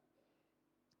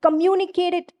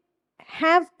 Communicate it,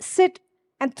 sit,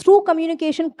 and through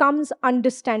communication comes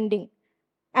understanding.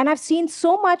 And I've seen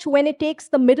so much when it takes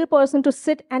the middle person to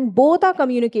sit and both are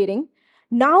communicating.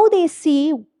 Now they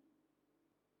see,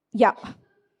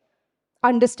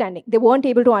 understanding. They weren't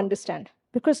able to understand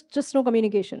because just no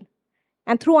communication.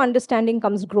 And through understanding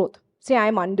comes growth. Say,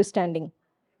 I'm understanding.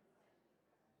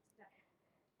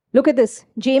 Look at this,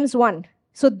 James 1.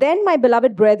 So then, my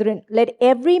beloved brethren, let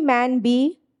every man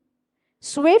be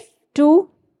swift to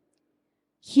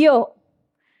hear.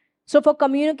 So for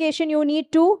communication, you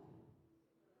need to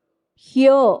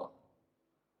hear.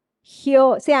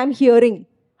 Hear. Say, I'm hearing.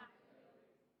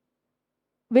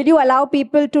 Will you allow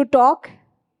people to talk?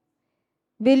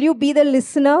 Will you be the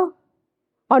listener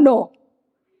or no?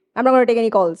 I'm not going to take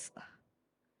any calls.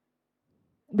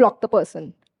 Block the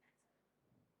person.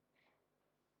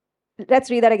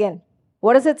 Let's read that again.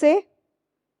 What does it say?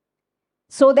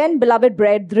 So then, beloved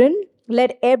brethren,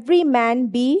 let every man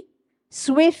be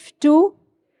swift to,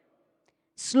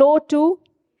 slow to,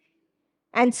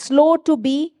 and slow to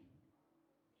be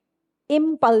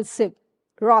impulsive.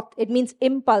 Wrath, it means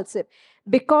impulsive.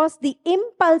 Because the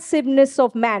impulsiveness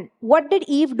of man, what did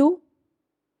Eve do?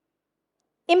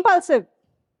 Impulsive.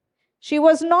 She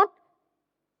was not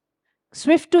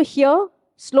swift to hear,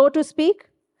 slow to speak,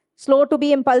 slow to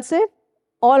be impulsive,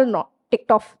 all not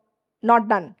ticked off, not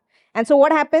done. And so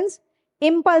what happens?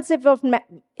 Impulsiveness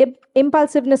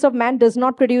of man does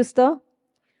not produce the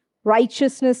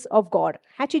righteousness of God.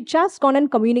 Had she just gone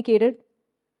and communicated,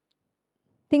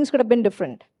 things could have been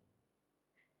different.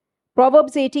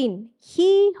 Proverbs 18,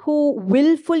 he who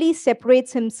willfully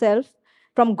separates himself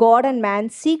from God and man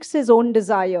seeks his own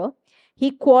desire.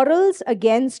 He quarrels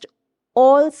against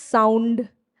all sound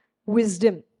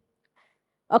wisdom.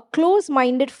 A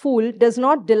close-minded fool does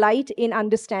not delight in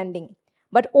understanding,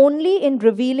 but only in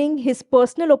revealing his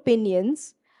personal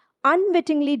opinions,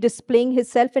 unwittingly displaying his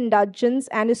self-indulgence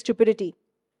and his stupidity.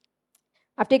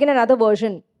 I've taken another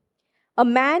version. A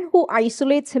man who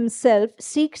isolates himself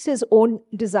seeks his own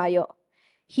desire.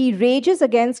 He rages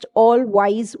against all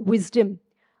wise wisdom.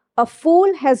 A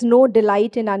fool has no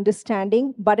delight in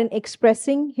understanding, but in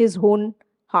expressing his own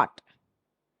heart.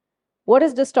 What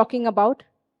is this talking about?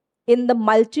 In the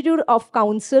multitude of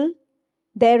counsel,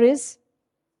 there's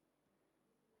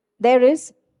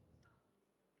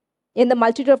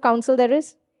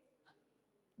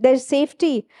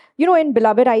safety. You know, in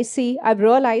Beloved, I've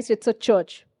realized it's a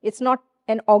church. It's not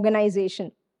an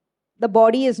organization. The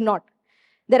body is not.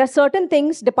 There are certain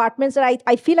things, departments that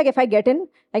I feel like if I get in,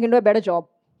 I can do a better job.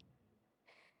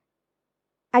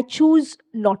 I choose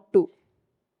not to.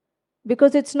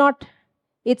 Because it's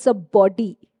a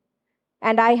body.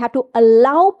 And I have to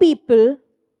allow people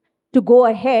to go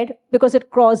ahead because it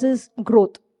causes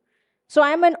growth. So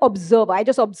I'm an observer. I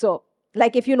just observe.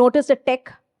 Like if you notice a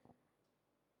tech,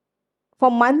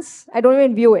 for months, I don't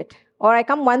even view it. Or I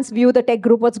come once, view the tech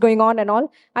group, what's going on and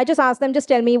all. I just ask them, just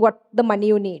tell me what the money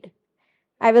you need.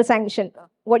 I will sanction.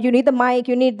 What you need the mic,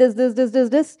 you need this.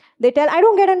 They tell, I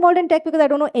don't get involved in tech because I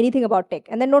don't know anything about tech.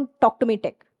 And then don't talk to me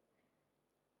tech.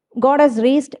 God has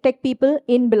raised tech people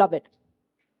in Beloved.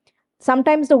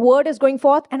 Sometimes the word is going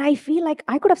forth and I feel like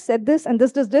I could have said this and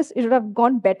this, it would have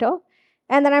gone better.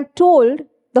 And then I'm told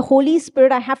the Holy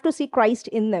Spirit, I have to see Christ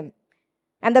in them.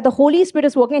 And that the Holy Spirit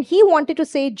is working and He wanted to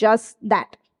say just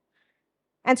that.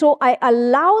 And so I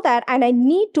allow that and I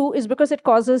need to is because it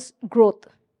causes growth.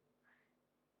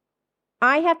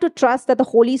 I have to trust that the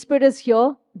Holy Spirit is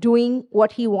here doing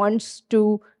what He wants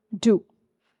to do.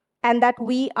 And that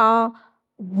we are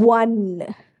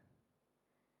one.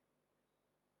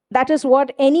 That is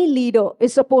what any leader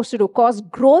is supposed to do, cause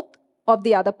growth of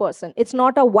the other person. It's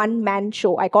not a one-man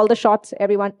show. I call the shots,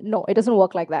 everyone. No, it doesn't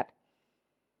work like that.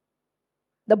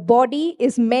 The body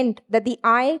is meant that the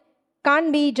eye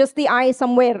can't be just the eye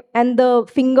somewhere and the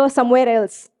finger somewhere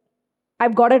else.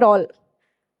 I've got it all.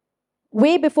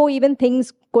 Way before even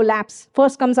things collapse,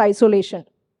 first comes isolation.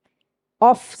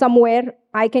 Off somewhere,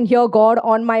 I can hear God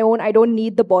on my own. I don't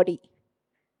need the body.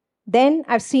 Then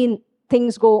I've seen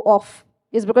things go off.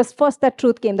 It's because first that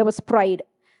truth came. There was pride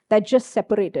that just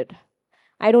separated.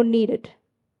 I don't need it.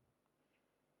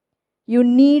 You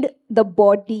need the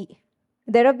body.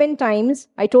 There have been times,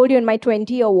 I told you in my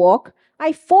 20-year walk,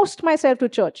 I forced myself to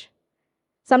church.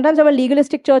 Sometimes there were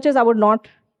legalistic churches I would not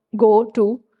go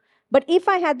to. But if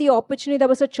I had the opportunity, there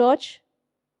was a church,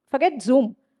 forget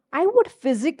Zoom, I would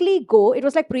physically go. It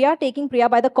was like Priya taking Priya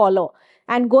by the collar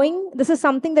and going, this is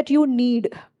something that you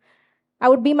need. I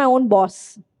would be my own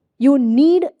boss. You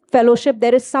need fellowship.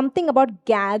 There is something about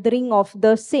gathering of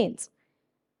the saints.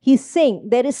 He's saying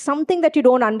there is something that you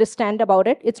don't understand about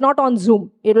it. It's not on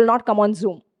Zoom. It will not come on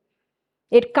Zoom.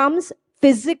 It comes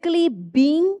physically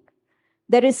being.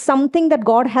 There is something that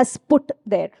God has put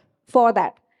there for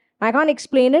that. I can't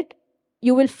explain it.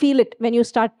 You will feel it when you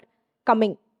start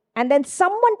coming. And then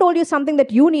someone told you something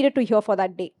that you needed to hear for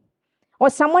that day. Or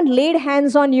someone laid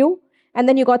hands on you and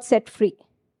then you got set free.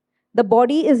 The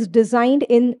body is designed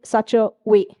in such a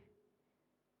way.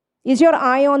 Is your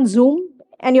eye on Zoom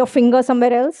and your finger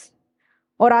somewhere else?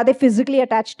 Or are they physically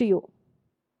attached to you?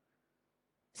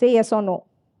 Say yes or no.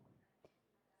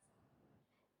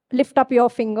 Lift up your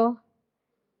finger.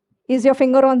 Is your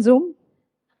finger on Zoom?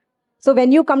 So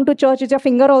when you come to church, is your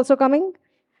finger also coming?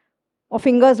 Or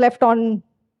fingers left on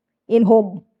in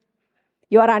home?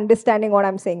 You are understanding what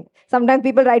I'm saying. Sometimes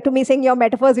people write to me saying, your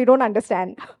metaphors you don't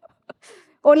understand.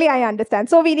 Only I understand.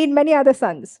 So we need many other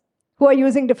sons who are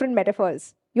using different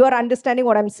metaphors. You are understanding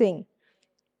what I'm saying.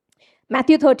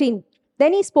 Matthew 13.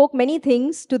 Then he spoke many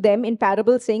things to them in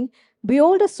parables, saying,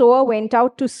 behold, a sower went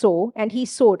out to sow, and he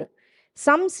sowed.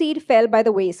 Some seed fell by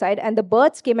the wayside, and the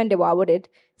birds came and devoured it.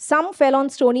 Some fell on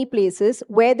stony places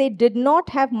where they did not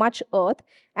have much earth,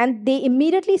 and they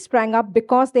immediately sprang up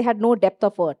because they had no depth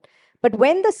of earth. But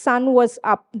when the sun was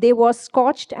up, they were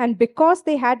scorched, and because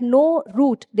they had no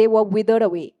root, they were withered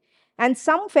away. And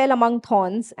some fell among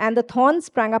thorns, and the thorns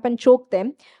sprang up and choked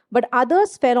them. But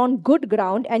others fell on good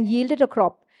ground and yielded a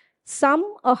crop,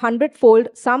 some 100-fold,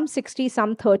 some 60,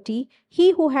 some 30.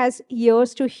 He who has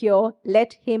ears to hear,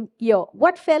 let him hear.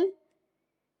 What fell?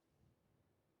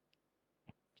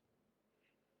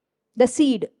 The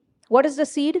seed. What is the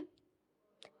seed?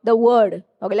 The word.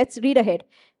 Okay, let's read ahead.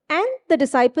 And the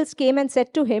disciples came and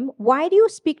said to him, why do you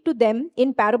speak to them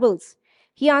in parables?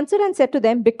 He answered and said to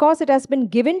them, because it has been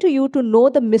given to you to know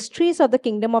the mysteries of the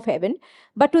kingdom of heaven,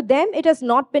 but to them it has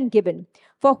not been given.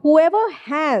 For whoever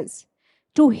has,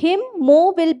 to him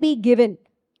more will be given.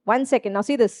 1 second, now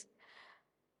see this.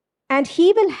 And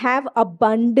he will have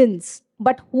abundance.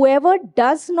 But whoever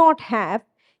does not have,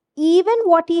 even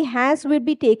what he has will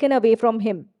be taken away from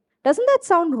him. Doesn't that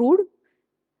sound rude?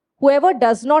 Whoever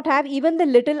does not have even the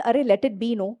little, let it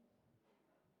be, no.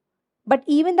 But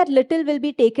even that little will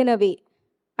be taken away.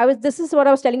 This is what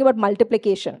I was telling you about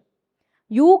multiplication.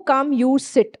 You come, you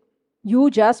sit. You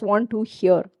just want to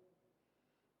hear.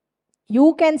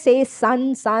 You can say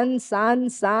sun, sun, sun,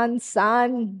 sun,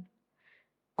 sun.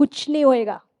 Kuch nahi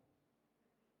hoega.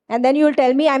 And then you'll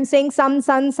tell me I'm saying sun,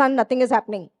 sun, sun, nothing is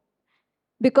happening.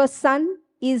 Because sun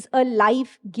is a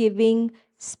life-giving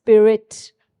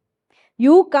spirit.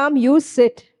 You come, you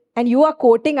sit, and you are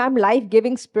quoting, I'm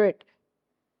life-giving spirit.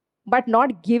 But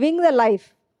not giving the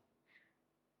life.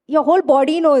 Your whole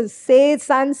body knows, say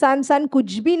sun, sun, sun,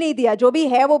 kuch bhi nahi diya, jo bhi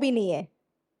hai, wo bhi nahi hai.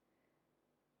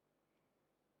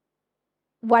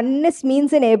 Oneness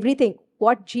means in everything.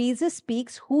 What Jesus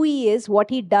speaks, who he is,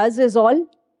 what he does is all.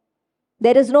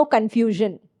 There is no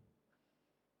confusion.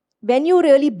 When you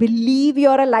really believe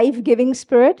you're a life-giving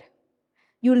spirit,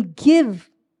 you'll give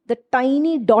the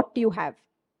tiny dot you have,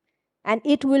 and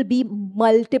it will be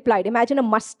multiplied. Imagine a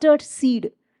mustard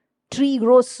seed tree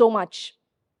grows so much.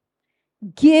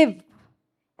 Give,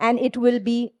 and it will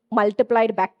be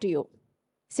multiplied back to you.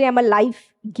 Say, I'm a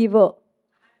life giver.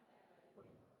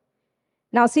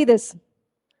 Now see this.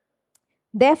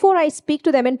 Therefore I speak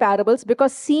to them in parables,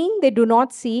 because seeing they do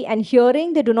not see, and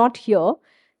hearing they do not hear,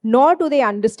 nor do they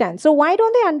understand. So why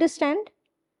don't they understand?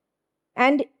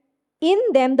 And in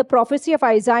them the prophecy of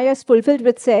Isaiah is fulfilled,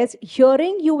 which says,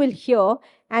 hearing you will hear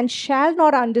and shall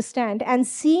not understand, and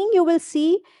seeing you will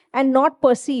see and not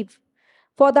perceive.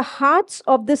 For the hearts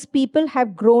of this people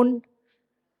have grown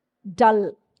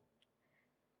dull.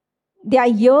 Their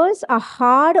ears are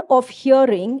hard of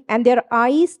hearing, and their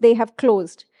eyes they have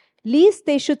closed, lest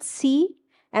they should see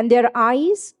and their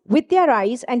eyes with their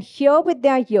eyes, and hear with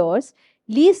their ears,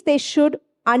 lest they should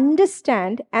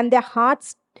understand and their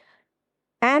hearts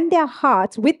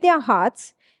with their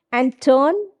hearts, and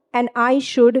turn, and I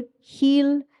should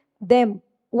heal them.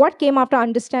 What came after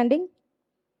understanding?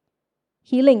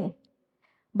 Healing.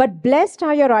 But blessed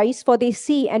are your eyes, for they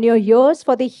see, and your ears,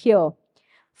 for they hear.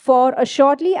 For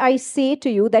assuredly I say to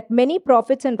you that many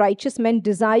prophets and righteous men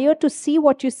desire to see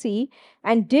what you see,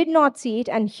 and did not see it,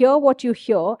 and hear what you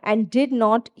hear, and did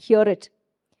not hear it.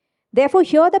 Therefore,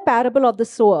 hear the parable of the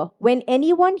sower. When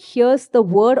anyone hears the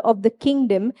word of the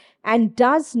kingdom and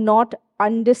does not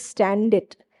understand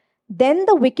it, then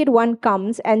the wicked one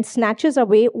comes and snatches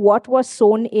away what was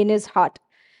sown in his heart.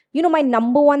 You know, my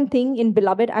number one thing in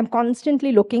Beloved, I'm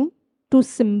constantly looking to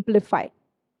simplify.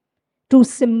 To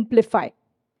simplify.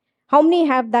 How many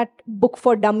have that book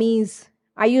for dummies?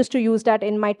 I used to use that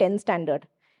in my 10th standard.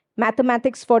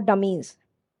 Mathematics for dummies.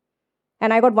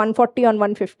 And I got 140 on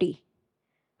 150.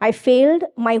 I failed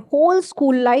my whole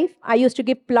school life. I used to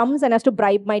give plums and I used to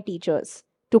bribe my teachers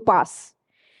to pass.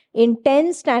 In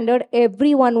 10th standard,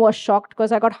 everyone was shocked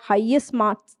because I got highest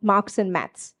marks in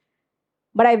maths.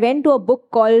 But I went to a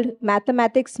book called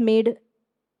Mathematics Made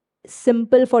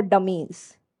Simple for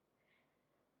Dummies.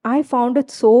 I found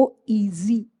it so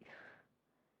easy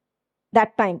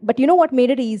that time. But you know what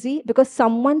made it easy? Because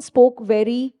someone spoke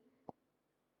very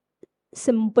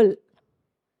simple.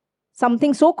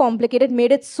 Something so complicated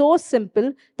made it so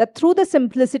simple that through the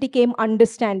simplicity came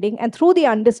understanding, and through the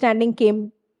understanding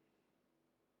came,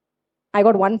 I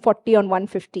got 140 on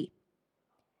 150.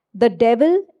 The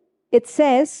devil, it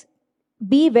says,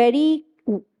 be very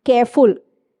careful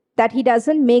that he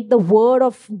doesn't make the word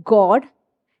of God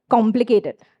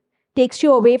complicated. Takes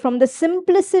you away from the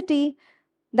simplicity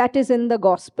that is in the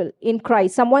gospel, in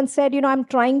Christ. Someone said, I'm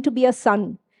trying to be a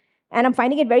son, and I'm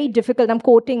finding it very difficult. I'm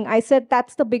quoting. I said,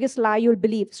 that's the biggest lie you'll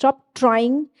believe. Stop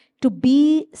trying to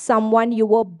be someone you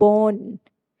were born.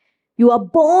 You are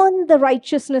born the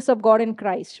righteousness of God in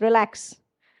Christ. Relax.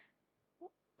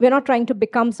 We're not trying to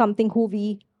become something who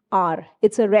we are.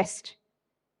 It's a rest.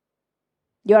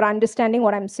 You're understanding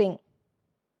what I'm saying.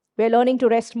 We're learning to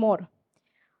rest more.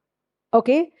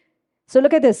 Okay? So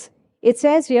look at this. It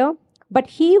says here, but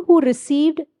he who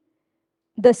received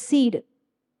the seed.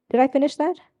 Did I finish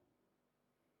that?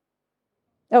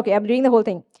 Okay, I'm reading the whole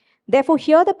thing. Therefore,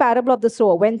 hear the parable of the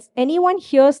sower. When anyone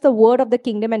hears the word of the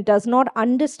kingdom and does not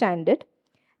understand it,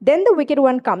 then the wicked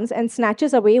one comes and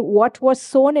snatches away what was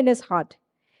sown in his heart.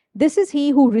 This is he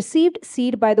who received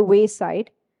seed by the wayside.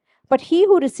 But he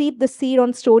who received the seed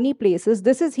on stony places,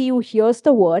 this is he who hears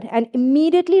the word and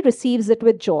immediately receives it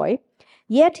with joy.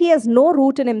 Yet he has no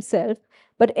root in himself,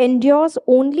 but endures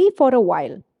only for a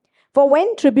while. For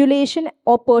when tribulation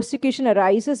or persecution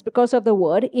arises because of the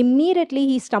word, immediately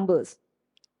he stumbles.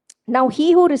 Now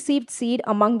he who received seed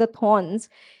among the thorns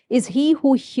is he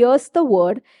who hears the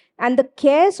word, and the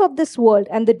cares of this world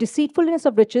and the deceitfulness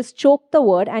of riches choke the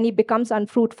word, and he becomes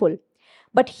unfruitful.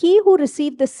 But he who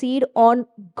received the seed on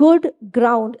good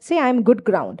ground, say, I am good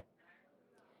ground,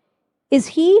 is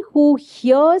he who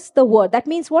hears the word. That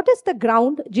means, what is the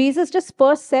ground? Jesus just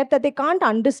first said that they can't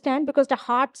understand because the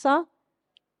hearts are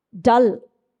dull.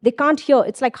 They can't hear.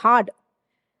 It's like hard.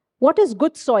 What is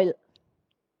good soil?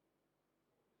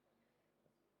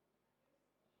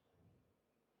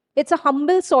 It's a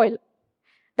humble soil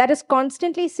that is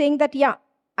constantly saying that, yeah,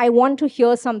 I want to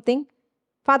hear something.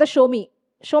 Father, show me.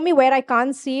 Show me where I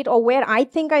can't see it or where I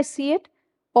think I see it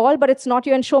all, but it's not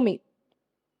you, and show me.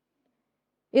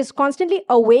 Is constantly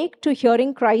awake to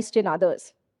hearing Christ in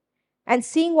others and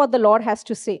seeing what the Lord has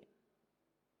to say.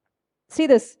 See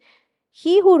this.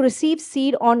 He who receives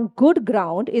seed on good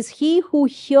ground is he who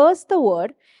hears the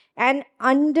word and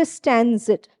understands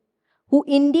it, who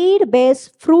indeed bears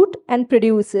fruit and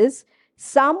produces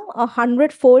some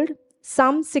 100-fold,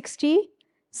 some 60,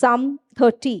 some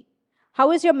 30.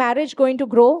 How is your marriage going to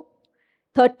grow?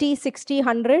 30, 60,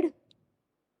 100?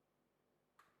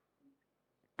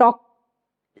 Talk.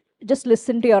 Just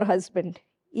listen to your husband,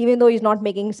 even though he's not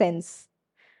making sense.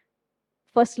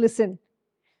 First listen.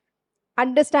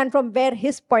 Understand from where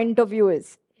his point of view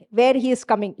is, where he is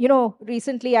coming. You know,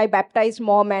 recently I baptized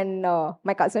mom and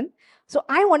my cousin. So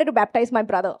I wanted to baptize my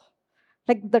brother.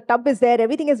 Like the tub is there,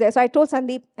 everything is there. So I told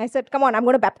Sandeep, I said, come on, I'm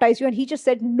going to baptize you. And he just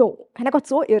said no. And I got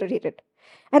so irritated.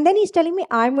 And then he's telling me,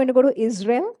 I'm going to go to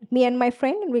Israel, me and my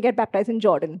friend, and we get baptized in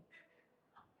Jordan.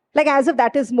 Like as if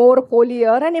that is more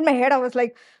holier. And in my head, I was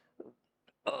like,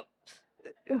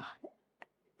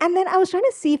 and then I was trying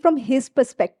to see from his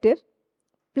perspective.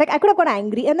 Like I could have got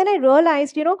angry. And then I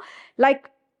realized, like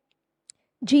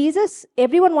Jesus,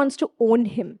 everyone wants to own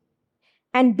him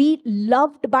and be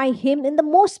loved by him in the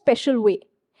most special way.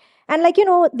 And like,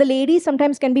 the ladies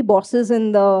sometimes can be bosses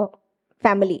in the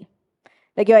family.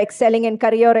 Like you're excelling in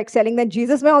career, excelling, then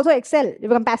Jesus may also excel. You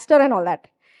become pastor and all that.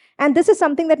 And this is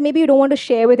something that maybe you don't want to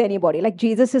share with anybody. Like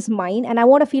Jesus is mine and I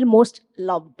want to feel most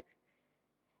loved.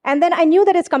 And then I knew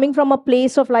that it's coming from a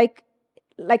place of like,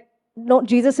 no,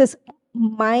 Jesus is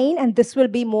mine and this will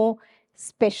be more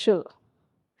special.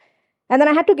 And then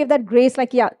I had to give that grace,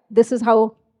 like, yeah, this is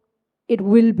how it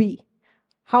will be.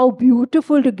 How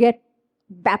beautiful to get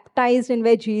baptized in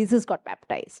where Jesus got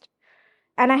baptized.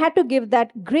 And I had to give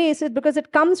that grace because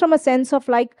it comes from a sense of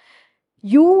like,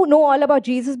 you know all about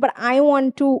Jesus, but I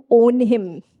want to own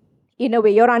him in a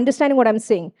way. You're understanding what I'm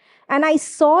saying. And I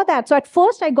saw that. So at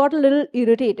first I got a little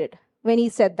irritated when he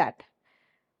said that.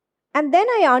 And then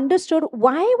I understood,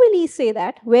 why will he say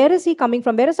that? Where is he coming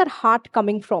from? Where is that heart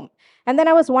coming from? And then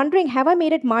I was wondering, have I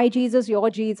made it my Jesus, your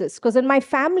Jesus? Because in my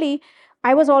family,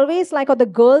 I was always like, or the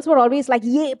girls were always like,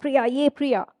 yay, Priya, yay,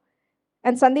 Priya.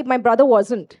 And Sandeep, my brother,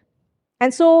 wasn't.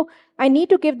 And so I need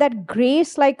to give that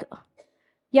grace, like,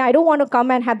 yeah, I don't want to come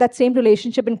and have that same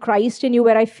relationship in Christ in you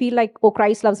where I feel like, oh,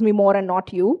 Christ loves me more and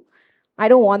not you. I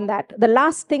don't want that. The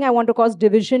last thing I want to cause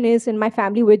division is in my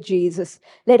family with Jesus.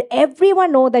 Let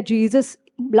everyone know that Jesus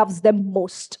loves them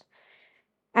most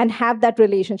and have that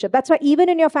relationship. That's why even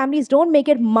in your families, don't make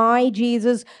it my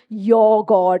Jesus, your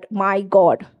God, my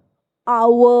God,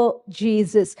 our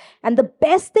Jesus. And the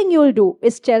best thing you'll do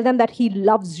is tell them that he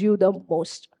loves you the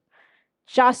most.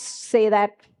 Just say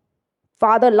that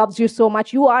Father loves you so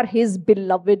much. You are his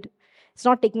beloved. It's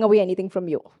not taking away anything from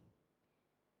you.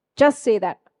 Just say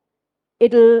that.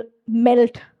 It'll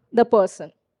melt the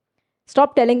person.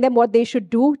 Stop telling them what they should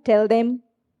do. Tell them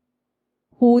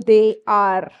who they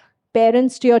are.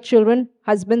 Parents to your children,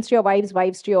 husbands to your wives,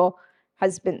 wives to your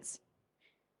husbands.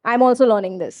 I'm also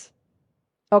learning this.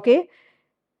 Okay?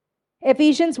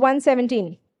 Ephesians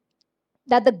 1:17.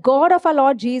 that the God of our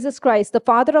Lord Jesus Christ, the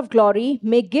Father of glory,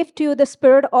 may give to you the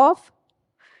spirit of.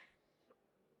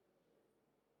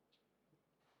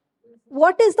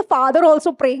 What is the Father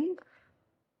also praying?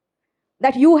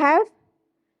 That you have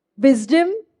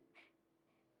wisdom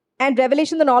and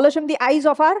revelation, the knowledge from the eyes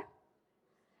of our.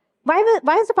 Why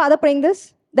is the Father praying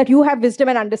this? That you have wisdom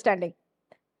and understanding.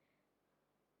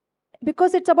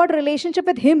 Because it's about relationship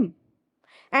with Him.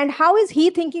 And how is He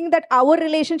thinking that our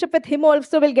relationship with Him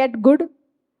also will get good?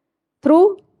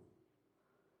 Through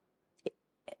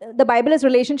the Bible is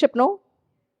relationship, no?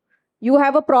 You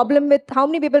have a problem with, how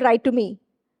many people write to me?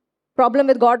 Problem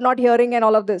with God not hearing and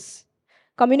all of this.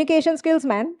 Communication skills,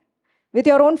 man, with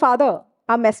your own Father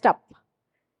are messed up.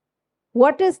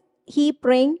 What is He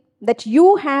praying? That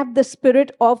you have the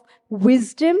spirit of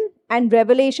wisdom and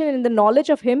revelation in the knowledge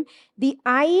of Him, the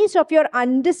eyes of your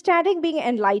understanding being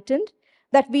enlightened,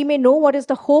 that we may know what is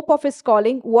the hope of His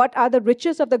calling, what are the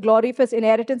riches of the glory of His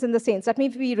inheritance in the saints. That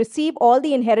means we receive all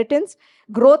the inheritance.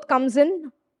 Growth comes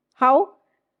in how?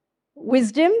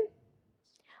 Wisdom,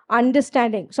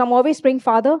 understanding. So I'm always praying,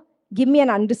 Father, give me an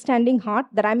understanding heart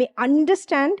that I may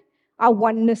understand our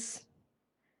oneness.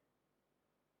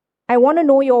 I want to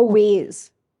know your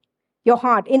ways, your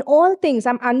heart. In all things,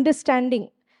 I'm understanding.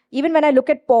 Even when I look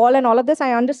at Paul and all of this,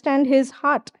 I understand his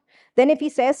heart. Then if he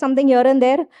says something here and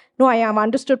there, no, I have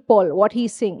understood Paul, what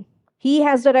he's saying. He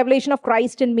has the revelation of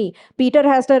Christ in me. Peter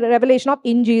has the revelation of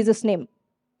in Jesus' name.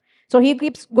 So he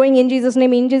keeps going in Jesus'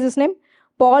 name, in Jesus' name.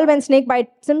 Paul, when snake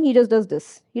bites him, he just does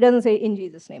this. He doesn't say in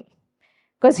Jesus' name.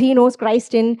 Because he knows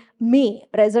Christ in me.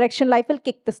 Resurrection life will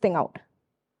kick this thing out.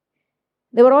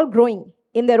 They were all growing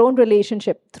in their own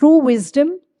relationship through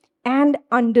wisdom and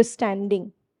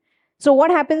understanding. So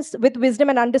what happens with wisdom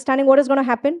and understanding? What is going to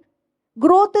happen?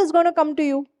 Growth is going to come to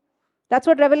you. That's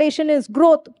what revelation is,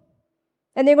 growth.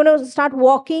 And they're going to start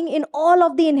walking in all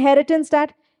of the inheritance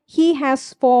that He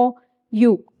has for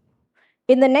you.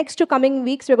 In the next 2 coming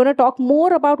weeks, we're going to talk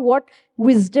more about what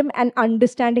wisdom and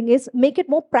understanding is. Make it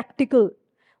more practical.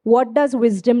 What does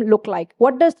wisdom look like?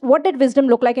 What did wisdom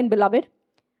look like in Beloved?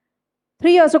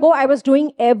 3 years ago, I was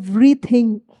doing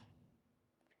everything.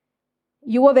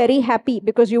 You were very happy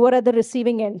because you were at the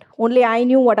receiving end. Only I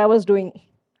knew what I was doing.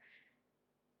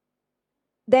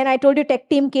 Then I told you tech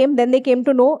team came. Then they came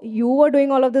to know you were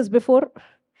doing all of this before.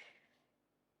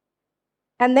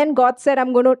 And then God said,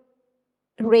 I'm going to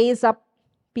raise up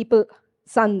people,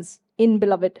 sons in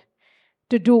Beloved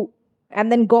to do.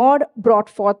 And then God brought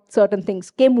forth certain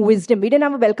things. Came wisdom. We didn't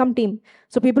have a welcome team.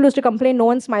 So people used to complain, no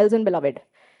one smiles in Beloved.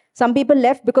 Some people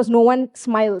left because no one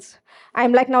smiles.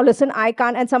 I'm like, now listen, I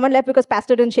can't. And someone left because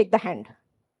pastor didn't shake the hand.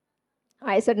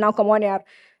 I said, now come on, yaar.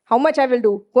 How much I will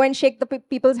do? Go and shake the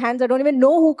people's hands. I don't even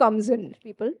know who comes in,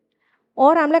 people.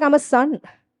 Or I'm like, I'm a son.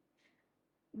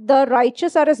 The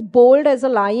righteous are as bold as a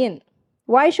lion.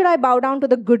 Why should I bow down to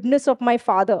the goodness of my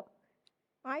Father?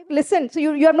 Listen, so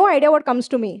you have no idea what comes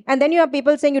to me. And then you have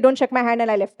people saying, you don't shake my hand, and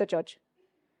I left the church.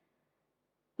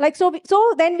 Like, so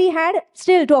then we had,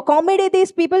 still to accommodate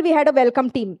these people, we had a welcome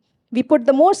team. We put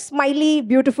the most smiley,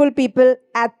 beautiful people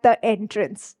at the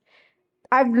entrance.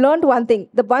 I've learned one thing.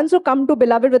 The ones who come to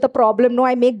Beloved with a problem, no,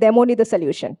 I make them only the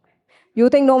solution. You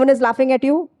think no one is laughing at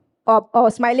you or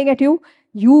smiling at you?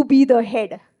 You be the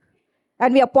head.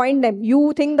 And we appoint them.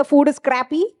 You think the food is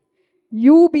crappy?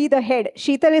 You be the head.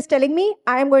 Sheetal is telling me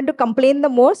I am going to complain the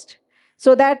most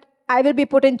so that I will be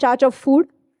put in charge of food.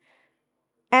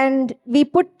 And we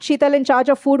put Sheetal in charge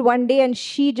of food one day, and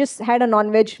she just had a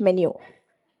non-veg menu.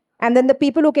 And then the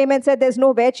people who came and said there's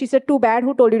no veg, she said, too bad,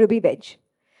 who told you to be veg?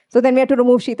 So then we had to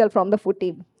remove Sheetal from the food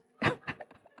team.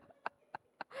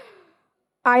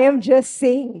 I am just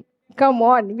saying, come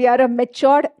on, we are a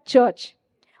matured church.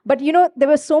 But you know, there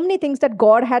were so many things that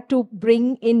God had to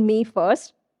bring in me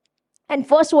first. And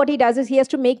first what He does is He has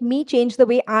to make me change the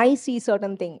way I see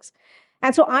certain things.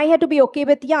 And so I had to be okay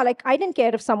with, like, I didn't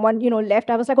care if someone,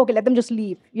 left. I was like, okay, let them just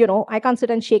leave. I can't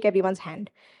sit and shake everyone's hand.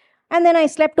 And then I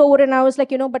slept over and I was like,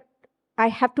 but I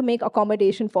have to make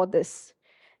accommodation for this.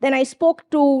 Then I spoke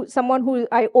to someone who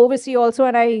I oversee also,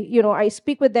 and I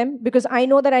speak with them because I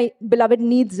know that Beloved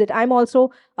needs it. I'm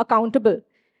also accountable.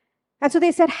 And so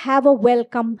they said, have a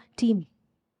welcome team.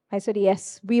 I said,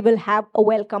 yes, we will have a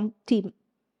welcome team.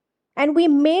 And we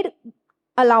made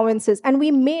allowances, and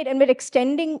we're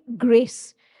extending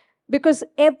grace, because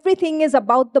everything is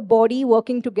about the body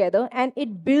working together, and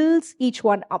it builds each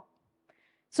one up.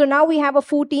 So now we have a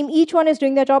food team. Each one is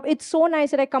doing their job. It's so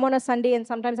nice that I come on a Sunday and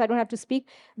sometimes I don't have to speak.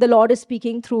 The Lord is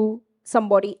speaking through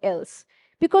somebody else.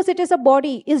 Because it is a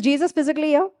body. Is Jesus physically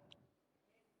here?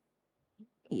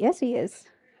 Yes, He is.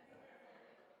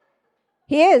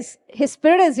 He is. His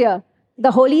Spirit is here.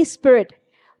 The Holy Spirit.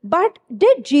 But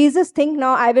did Jesus think,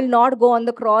 now I will not go on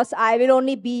the cross, I will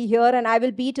only be here and I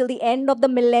will be till the end of the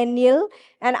millennial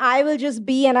and I will just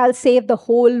be and I'll save the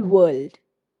whole world?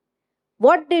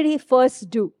 What did he first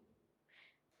do?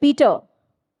 Peter,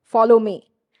 follow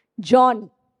me. John,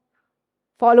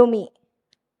 follow me.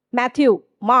 Matthew,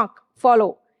 Mark,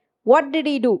 follow. What did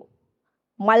he do?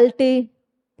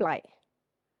 Multiply.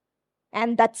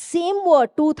 And that same word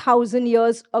 2000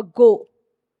 years ago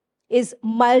is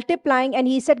multiplying, and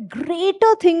he said,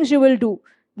 greater things you will do.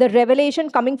 The revelation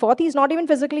coming forth, he's not even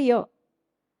physically here.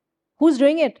 Who's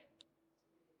doing it?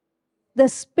 The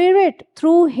Spirit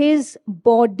through his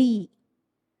body.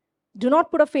 Do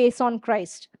not put a face on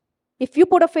Christ. If you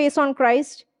put a face on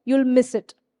Christ, you'll miss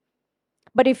it.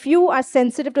 But if you are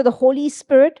sensitive to the Holy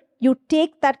Spirit, you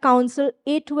take that counsel,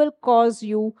 it will cause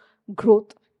you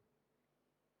growth.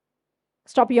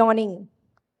 Stop yawning.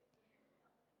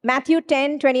 Matthew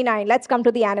 10:29. Let's come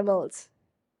to the animals.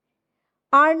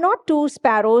 Are not 2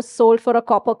 sparrows sold for a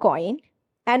copper coin,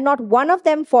 and not one of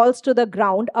them falls to the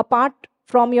ground apart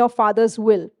from your Father's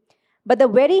will? But the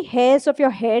very hairs of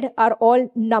your head are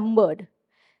all numbered.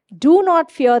 Do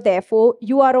not fear, therefore,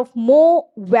 you are of more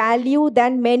value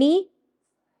than many.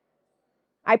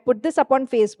 I put this up on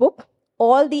Facebook.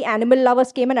 All the animal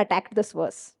lovers came and attacked this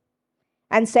verse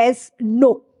and says,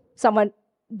 no. Someone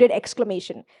did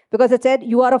exclamation, because it said,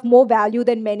 you are of more value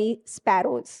than many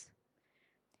sparrows.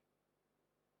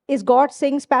 Is God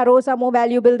saying sparrows are more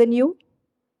valuable than you?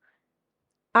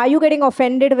 Are you getting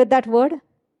offended with that word?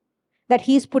 That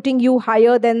he's putting you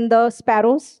higher than the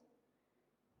sparrows?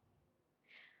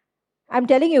 I'm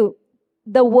telling you,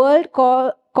 the world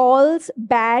calls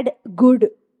bad good.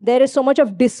 There is so much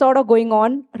of disorder going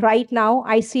on right now.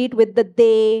 I see it with the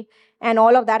they and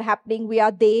all of that happening. We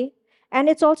are they. And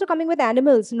it's also coming with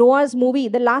animals. Noah's movie,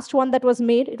 the last one that was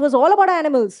made, it was all about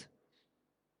animals.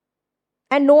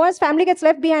 And Noah's family gets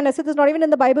left behind. I said, this is not even in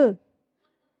the Bible.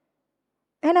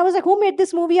 And I was like, who made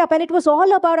this movie up? And it was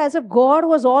all about, as if God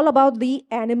was all about the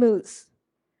animals.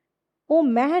 Oh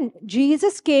man,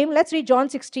 Jesus came. Let's read John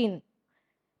 16.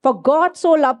 For God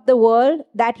so loved the world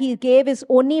that he gave his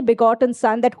only begotten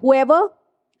Son, that whoever,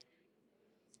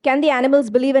 can the animals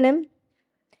believe in him?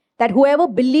 That whoever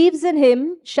believes in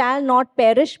him shall not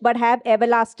perish but have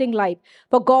everlasting life.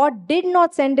 For God did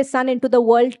not send his Son into the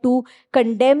world to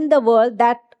condemn the world,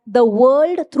 that the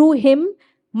world through him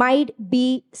might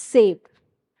be saved.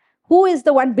 Who is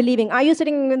the one believing? Are you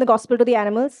sitting in the gospel to the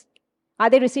animals? Are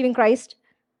they receiving Christ?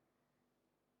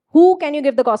 Who can you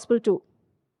give the gospel to?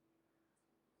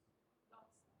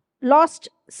 Lost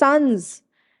sons.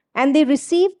 And they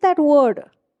received that word.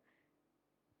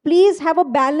 Please have a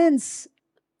balance.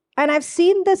 And I've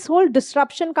seen this whole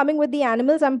disruption coming with the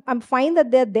animals. I'm fine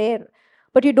that they're there.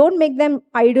 But you don't make them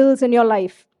idols in your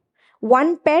life.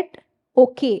 1 pet,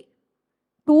 okay.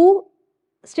 2,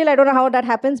 still I don't know how that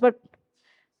happens, but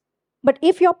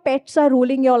if your pets are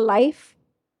ruling your life,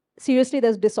 seriously,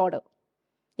 there's disorder.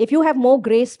 If you have more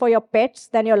grace for your pets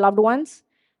than your loved ones,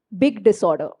 big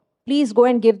disorder. Please go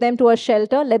and give them to a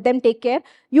shelter. Let them take care.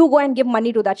 You go and give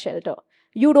money to that shelter.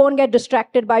 You don't get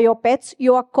distracted by your pets.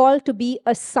 You are called to be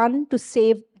a son to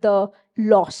save the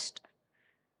lost.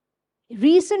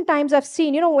 Recent times I've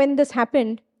seen, when this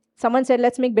happened, someone said,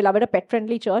 let's make Beloved a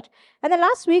pet-friendly church. And then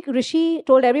last week, Rishi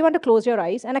told everyone to close your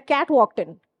eyes, and a cat walked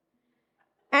in.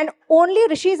 And only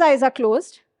Rishi's eyes are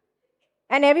closed,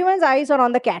 and everyone's eyes are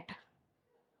on the cat.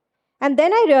 And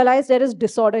then I realized there is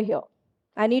disorder here.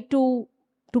 I need to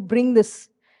bring this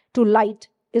to light.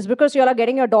 Is because you all are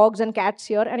getting your dogs and cats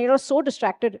here, and you're so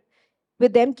distracted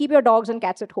with them. Keep your dogs and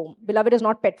cats at home. Beloved is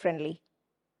not pet-friendly.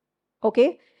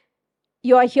 Okay?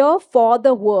 You are here for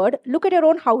the word. Look at your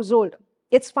own household.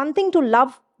 It's one thing to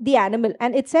love the animal.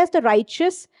 And it says the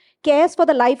righteous cares for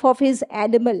the life of his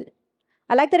animal.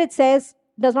 I like that it says,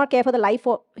 does not care for the life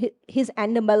of his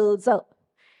animals.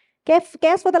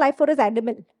 Cares for the life for his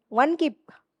animal.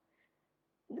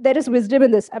 There is wisdom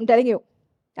in this, I'm telling you.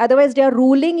 Otherwise, they are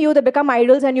ruling you, they become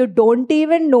idols, and you don't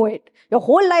even know it. Your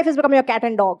whole life has become your cat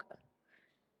and dog.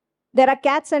 There are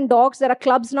cats and dogs. There are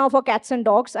clubs now for cats and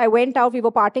dogs. I went out, we were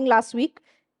partying last week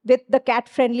with the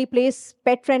cat-friendly place,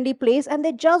 pet-friendly place, and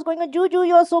they're just going, Juju,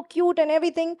 you're so cute and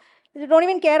everything. They don't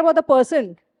even care about the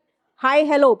person. Hi,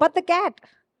 hello. But the cat.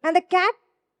 And the cat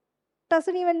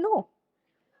doesn't even know.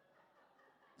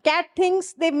 Cat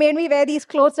thinks they made me wear these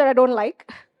clothes that I don't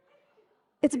like.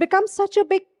 It's become such a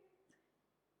big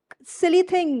silly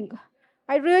thing.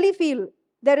 I really feel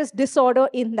there is disorder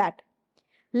in that.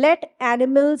 Let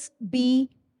animals be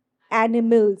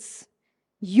animals.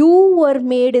 You were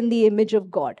made in the image of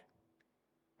God.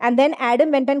 And then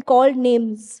Adam went and called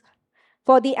names.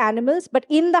 for the animals, but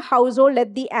in the household,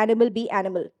 let the animal be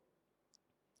animal.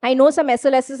 I know some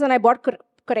SLSs and I bought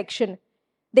correction.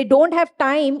 They don't have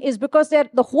time is because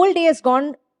the whole day has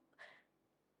gone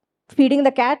feeding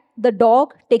the cat, the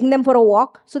dog, taking them for a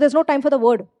walk. So there's no time for the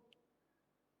word.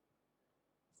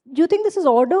 Do you think this is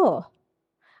order?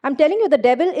 I'm telling you, the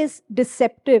devil is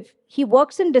deceptive. He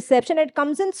works in deception. And it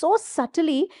comes in so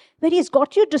subtly where he's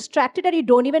got you distracted that you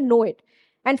don't even know it.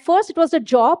 And first it was the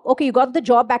job. Okay, you got the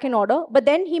job back in order. But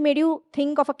then he made you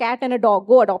think of a cat and a dog.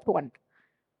 Go adopt one.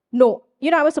 No.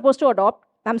 I was supposed to adopt.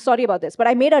 I'm sorry about this. But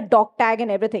I made a dog tag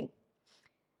and everything.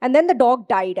 And then the dog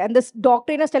died. And this dog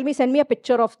trainers tell me, send me a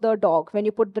picture of the dog when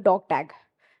you put the dog tag.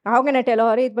 Now, how can I tell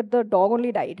her, hey, but the dog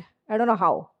only died? I don't know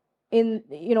how.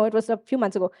 It was a few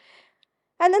months ago.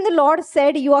 And then the Lord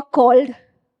said, you are called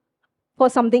for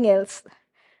something else.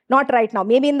 Not right now.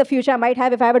 Maybe in the future I might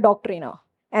have if I have a dog trainer.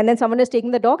 And then someone is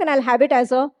taking the dog and I'll have it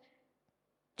as a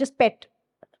just pet.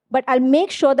 But I'll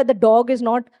make sure that the dog is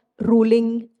not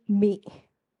ruling me.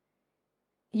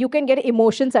 You can get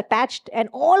emotions attached and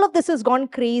all of this has gone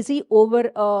crazy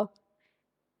over a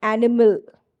animal.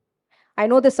 I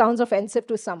know this sounds offensive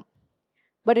to some,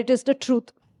 but it is the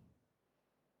truth.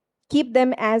 Keep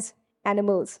them as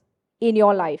animals in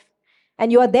your life.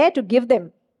 And you are there to give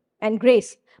them and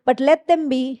grace, but let them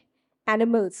be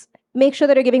animals. Make sure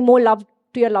that you're giving more love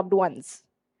to your loved ones.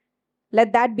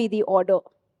 Let that be the order.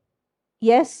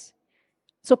 Yes?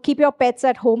 So keep your pets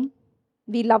at home.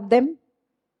 We love them,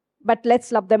 but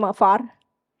let's love them afar.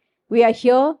 We are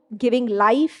here giving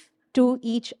life to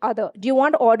each other. Do you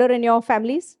want order in your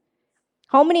families?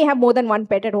 How many have more than one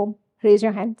pet at home? Raise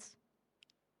your hands.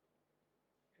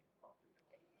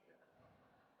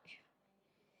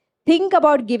 Think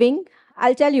about giving.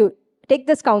 I'll tell you, take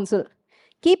this counsel.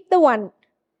 Keep the one.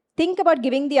 Think about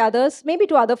giving the others, maybe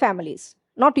to other families,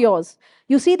 not yours.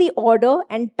 You see the order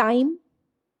and time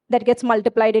that gets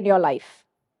multiplied in your life.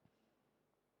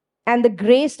 And the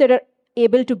grace that are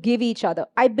able to give each other.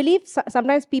 I believe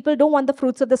sometimes people don't want the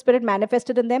fruits of the Spirit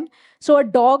manifested in them. So a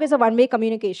dog is a one-way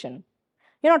communication.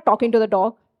 You're not talking to the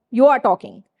dog. You are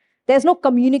talking. There's no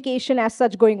communication as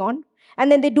such going on.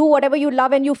 And then they do whatever you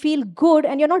love and you feel good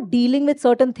and you're not dealing with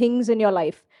certain things in your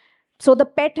life. So the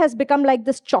pet has become like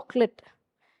this chocolate.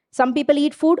 Some people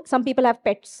eat food, some people have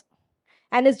pets.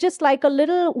 And it's just like a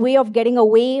little way of getting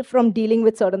away from dealing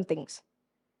with certain things.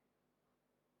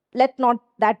 Let not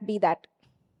that be that.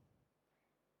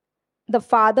 The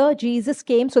Father, Jesus,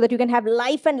 came so that you can have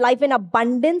life and life in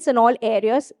abundance in all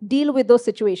areas. Deal with those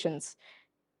situations.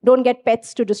 Don't get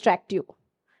pets to distract you.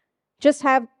 Just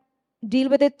deal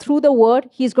with it through the word.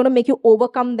 He's going to make you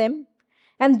overcome them.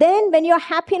 And then when you're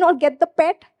happy and all, get the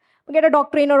pet, get a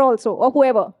dog trainer also, or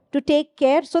whoever, to take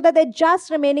care so that they're just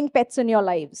remaining pets in your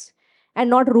lives and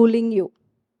not ruling you.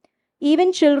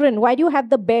 Even children, why do you have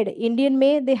the bed? Indian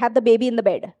maid, they have the baby in the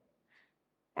bed.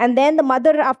 And then the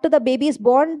mother, after the baby is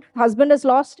born, husband is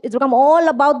lost, it's become all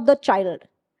about the child.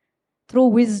 Through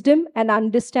wisdom and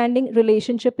understanding,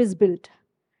 relationship is built.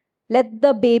 Let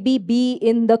the baby be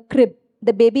in the crib.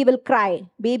 The baby will cry.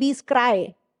 Babies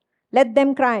cry. Let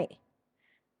them cry.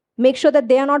 Make sure that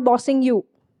they are not bossing you.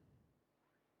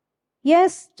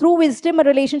 Yes, through wisdom, a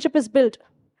relationship is built.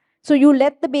 So you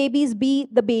let the babies be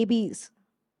the babies.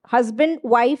 Husband,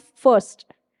 wife first.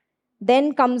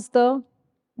 Then comes the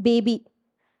baby.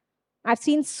 I've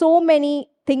seen so many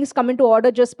things come into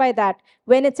order just by that.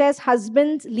 When it says,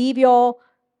 husbands, leave your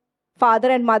father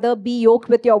and mother, be yoked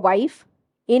with your wife.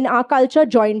 In our culture,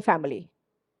 joint family.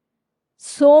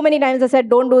 So many times I said,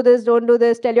 don't do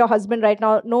this, tell your husband right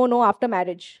now. No, after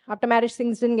marriage. After marriage,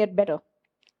 things didn't get better.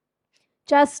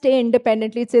 Just stay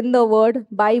independently. It's in the word,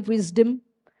 by wisdom.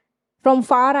 From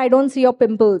far, I don't see your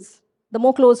pimples. The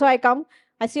more closer I come,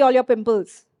 I see all your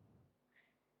pimples.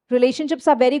 Relationships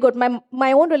are very good.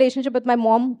 My own relationship with my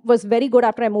mom was very good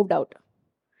after I moved out.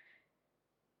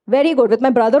 Very good. With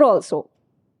my brother also.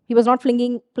 He was not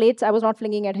flinging plates. I was not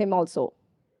flinging at him also.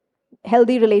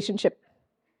 Healthy relationship.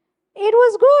 It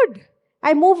was good.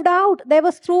 I moved out. There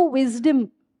was through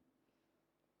wisdom.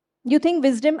 You think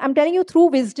wisdom? I'm telling you, through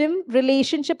wisdom,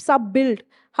 relationships are built.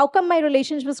 How come my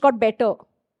relationships got better?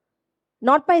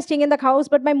 Not by staying in the house,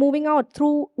 but by moving out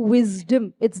through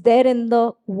wisdom. It's there in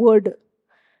the word.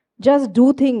 Just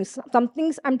do things. Some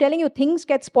things, I'm telling you, things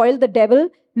get spoiled. The devil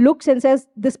looks and says,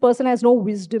 this person has no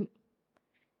wisdom.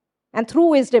 And through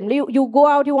wisdom, you go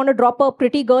out, you want to drop a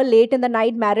pretty girl late in the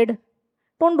night, married.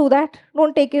 Don't do that.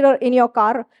 Don't take it in your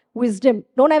car. Wisdom.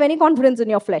 Don't have any confidence in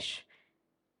your flesh.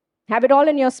 Have it all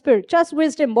in your spirit. Just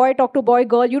wisdom. Boy, talk to boy,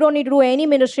 girl. You don't need to do any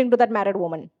ministering to that married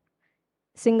woman.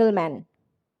 Single man.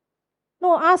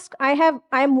 No, ask. I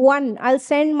am one. I'll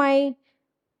send my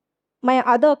my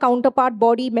other counterpart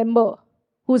body member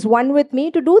who's one with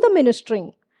me to do the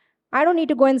ministering. I don't need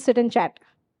to go and sit and chat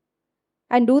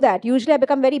and do that. Usually I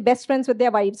become very best friends with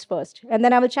their wives first, and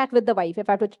then I will chat with the wife if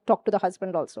I have to talk to the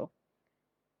husband also.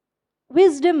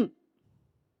 Wisdom.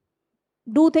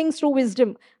 Do things through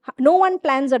wisdom. No one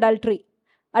plans adultery.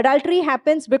 Adultery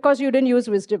happens because you didn't use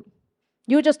wisdom.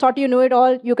 You just thought you knew it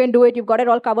all, you can do it, you've got it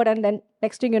all covered, and then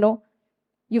next thing you know,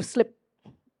 you've slipped.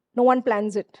 No one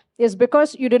plans it. It's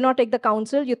because you did not take the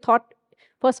counsel. You thought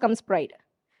first comes pride.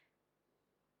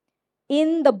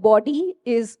 In the body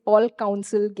is all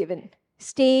counsel given.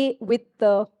 Stay with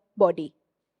the body.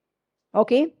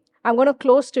 Okay? I'm going to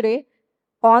close today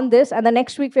on this, and the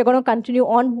next week we're going to continue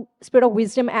on spirit of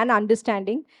wisdom and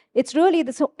understanding. It's really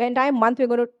this entire month we're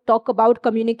going to talk about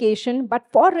communication, but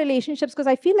for relationships, because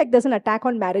I feel like there's an attack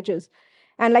on marriages.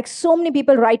 And like so many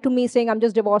people write to me saying, I'm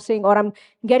just divorcing or I'm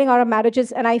getting out of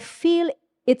marriages. And I feel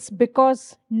it's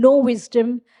because no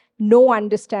wisdom, no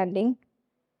understanding.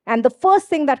 And the first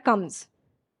thing that comes,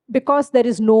 because there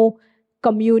is no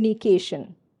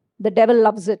communication. The devil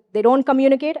loves it. They don't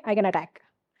communicate, I can attack.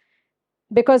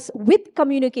 Because with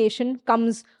communication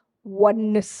comes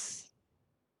oneness.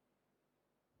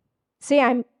 Say,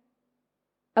 I'm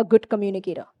a good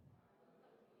communicator.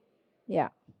 Yeah.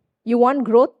 You want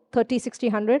growth, 30, 60,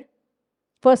 100?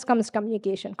 First comes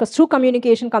communication. Because through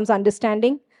communication comes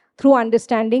understanding. Through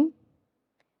understanding,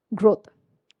 growth.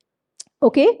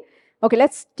 Okay? Okay,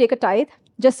 let's take a tithe.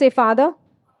 Just say, Father,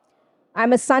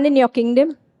 I'm a son in your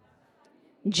kingdom.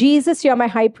 Jesus, you're my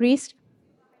high priest.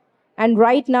 And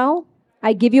right now,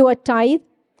 I give you a tithe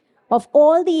of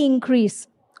all the increase,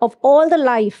 of all the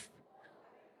life,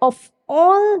 of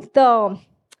all the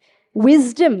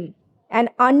wisdom and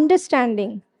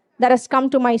understanding that has come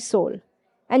to my soul.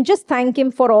 And just thank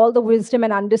Him for all the wisdom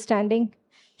and understanding.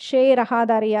 I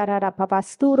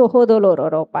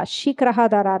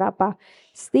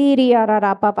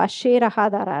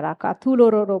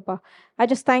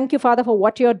just thank you, Father, for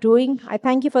what you're doing. I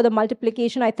thank you for the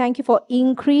multiplication. I thank you for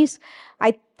increase.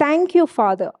 I thank you,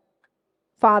 Father,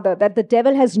 that the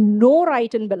devil has no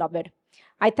right in beloved.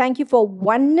 I thank you for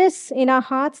oneness in our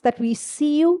hearts, that we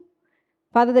see you,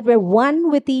 Father, that we're one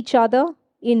with each other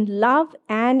in love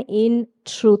and in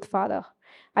truth, Father.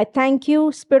 I thank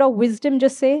you, Spirit of wisdom,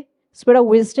 just say, Spirit of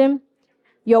wisdom,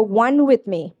 you're one with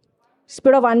me.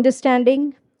 Spirit of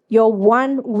understanding, you're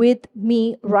one with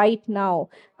me right now.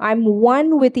 I'm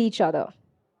one with each other.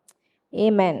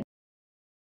 Amen.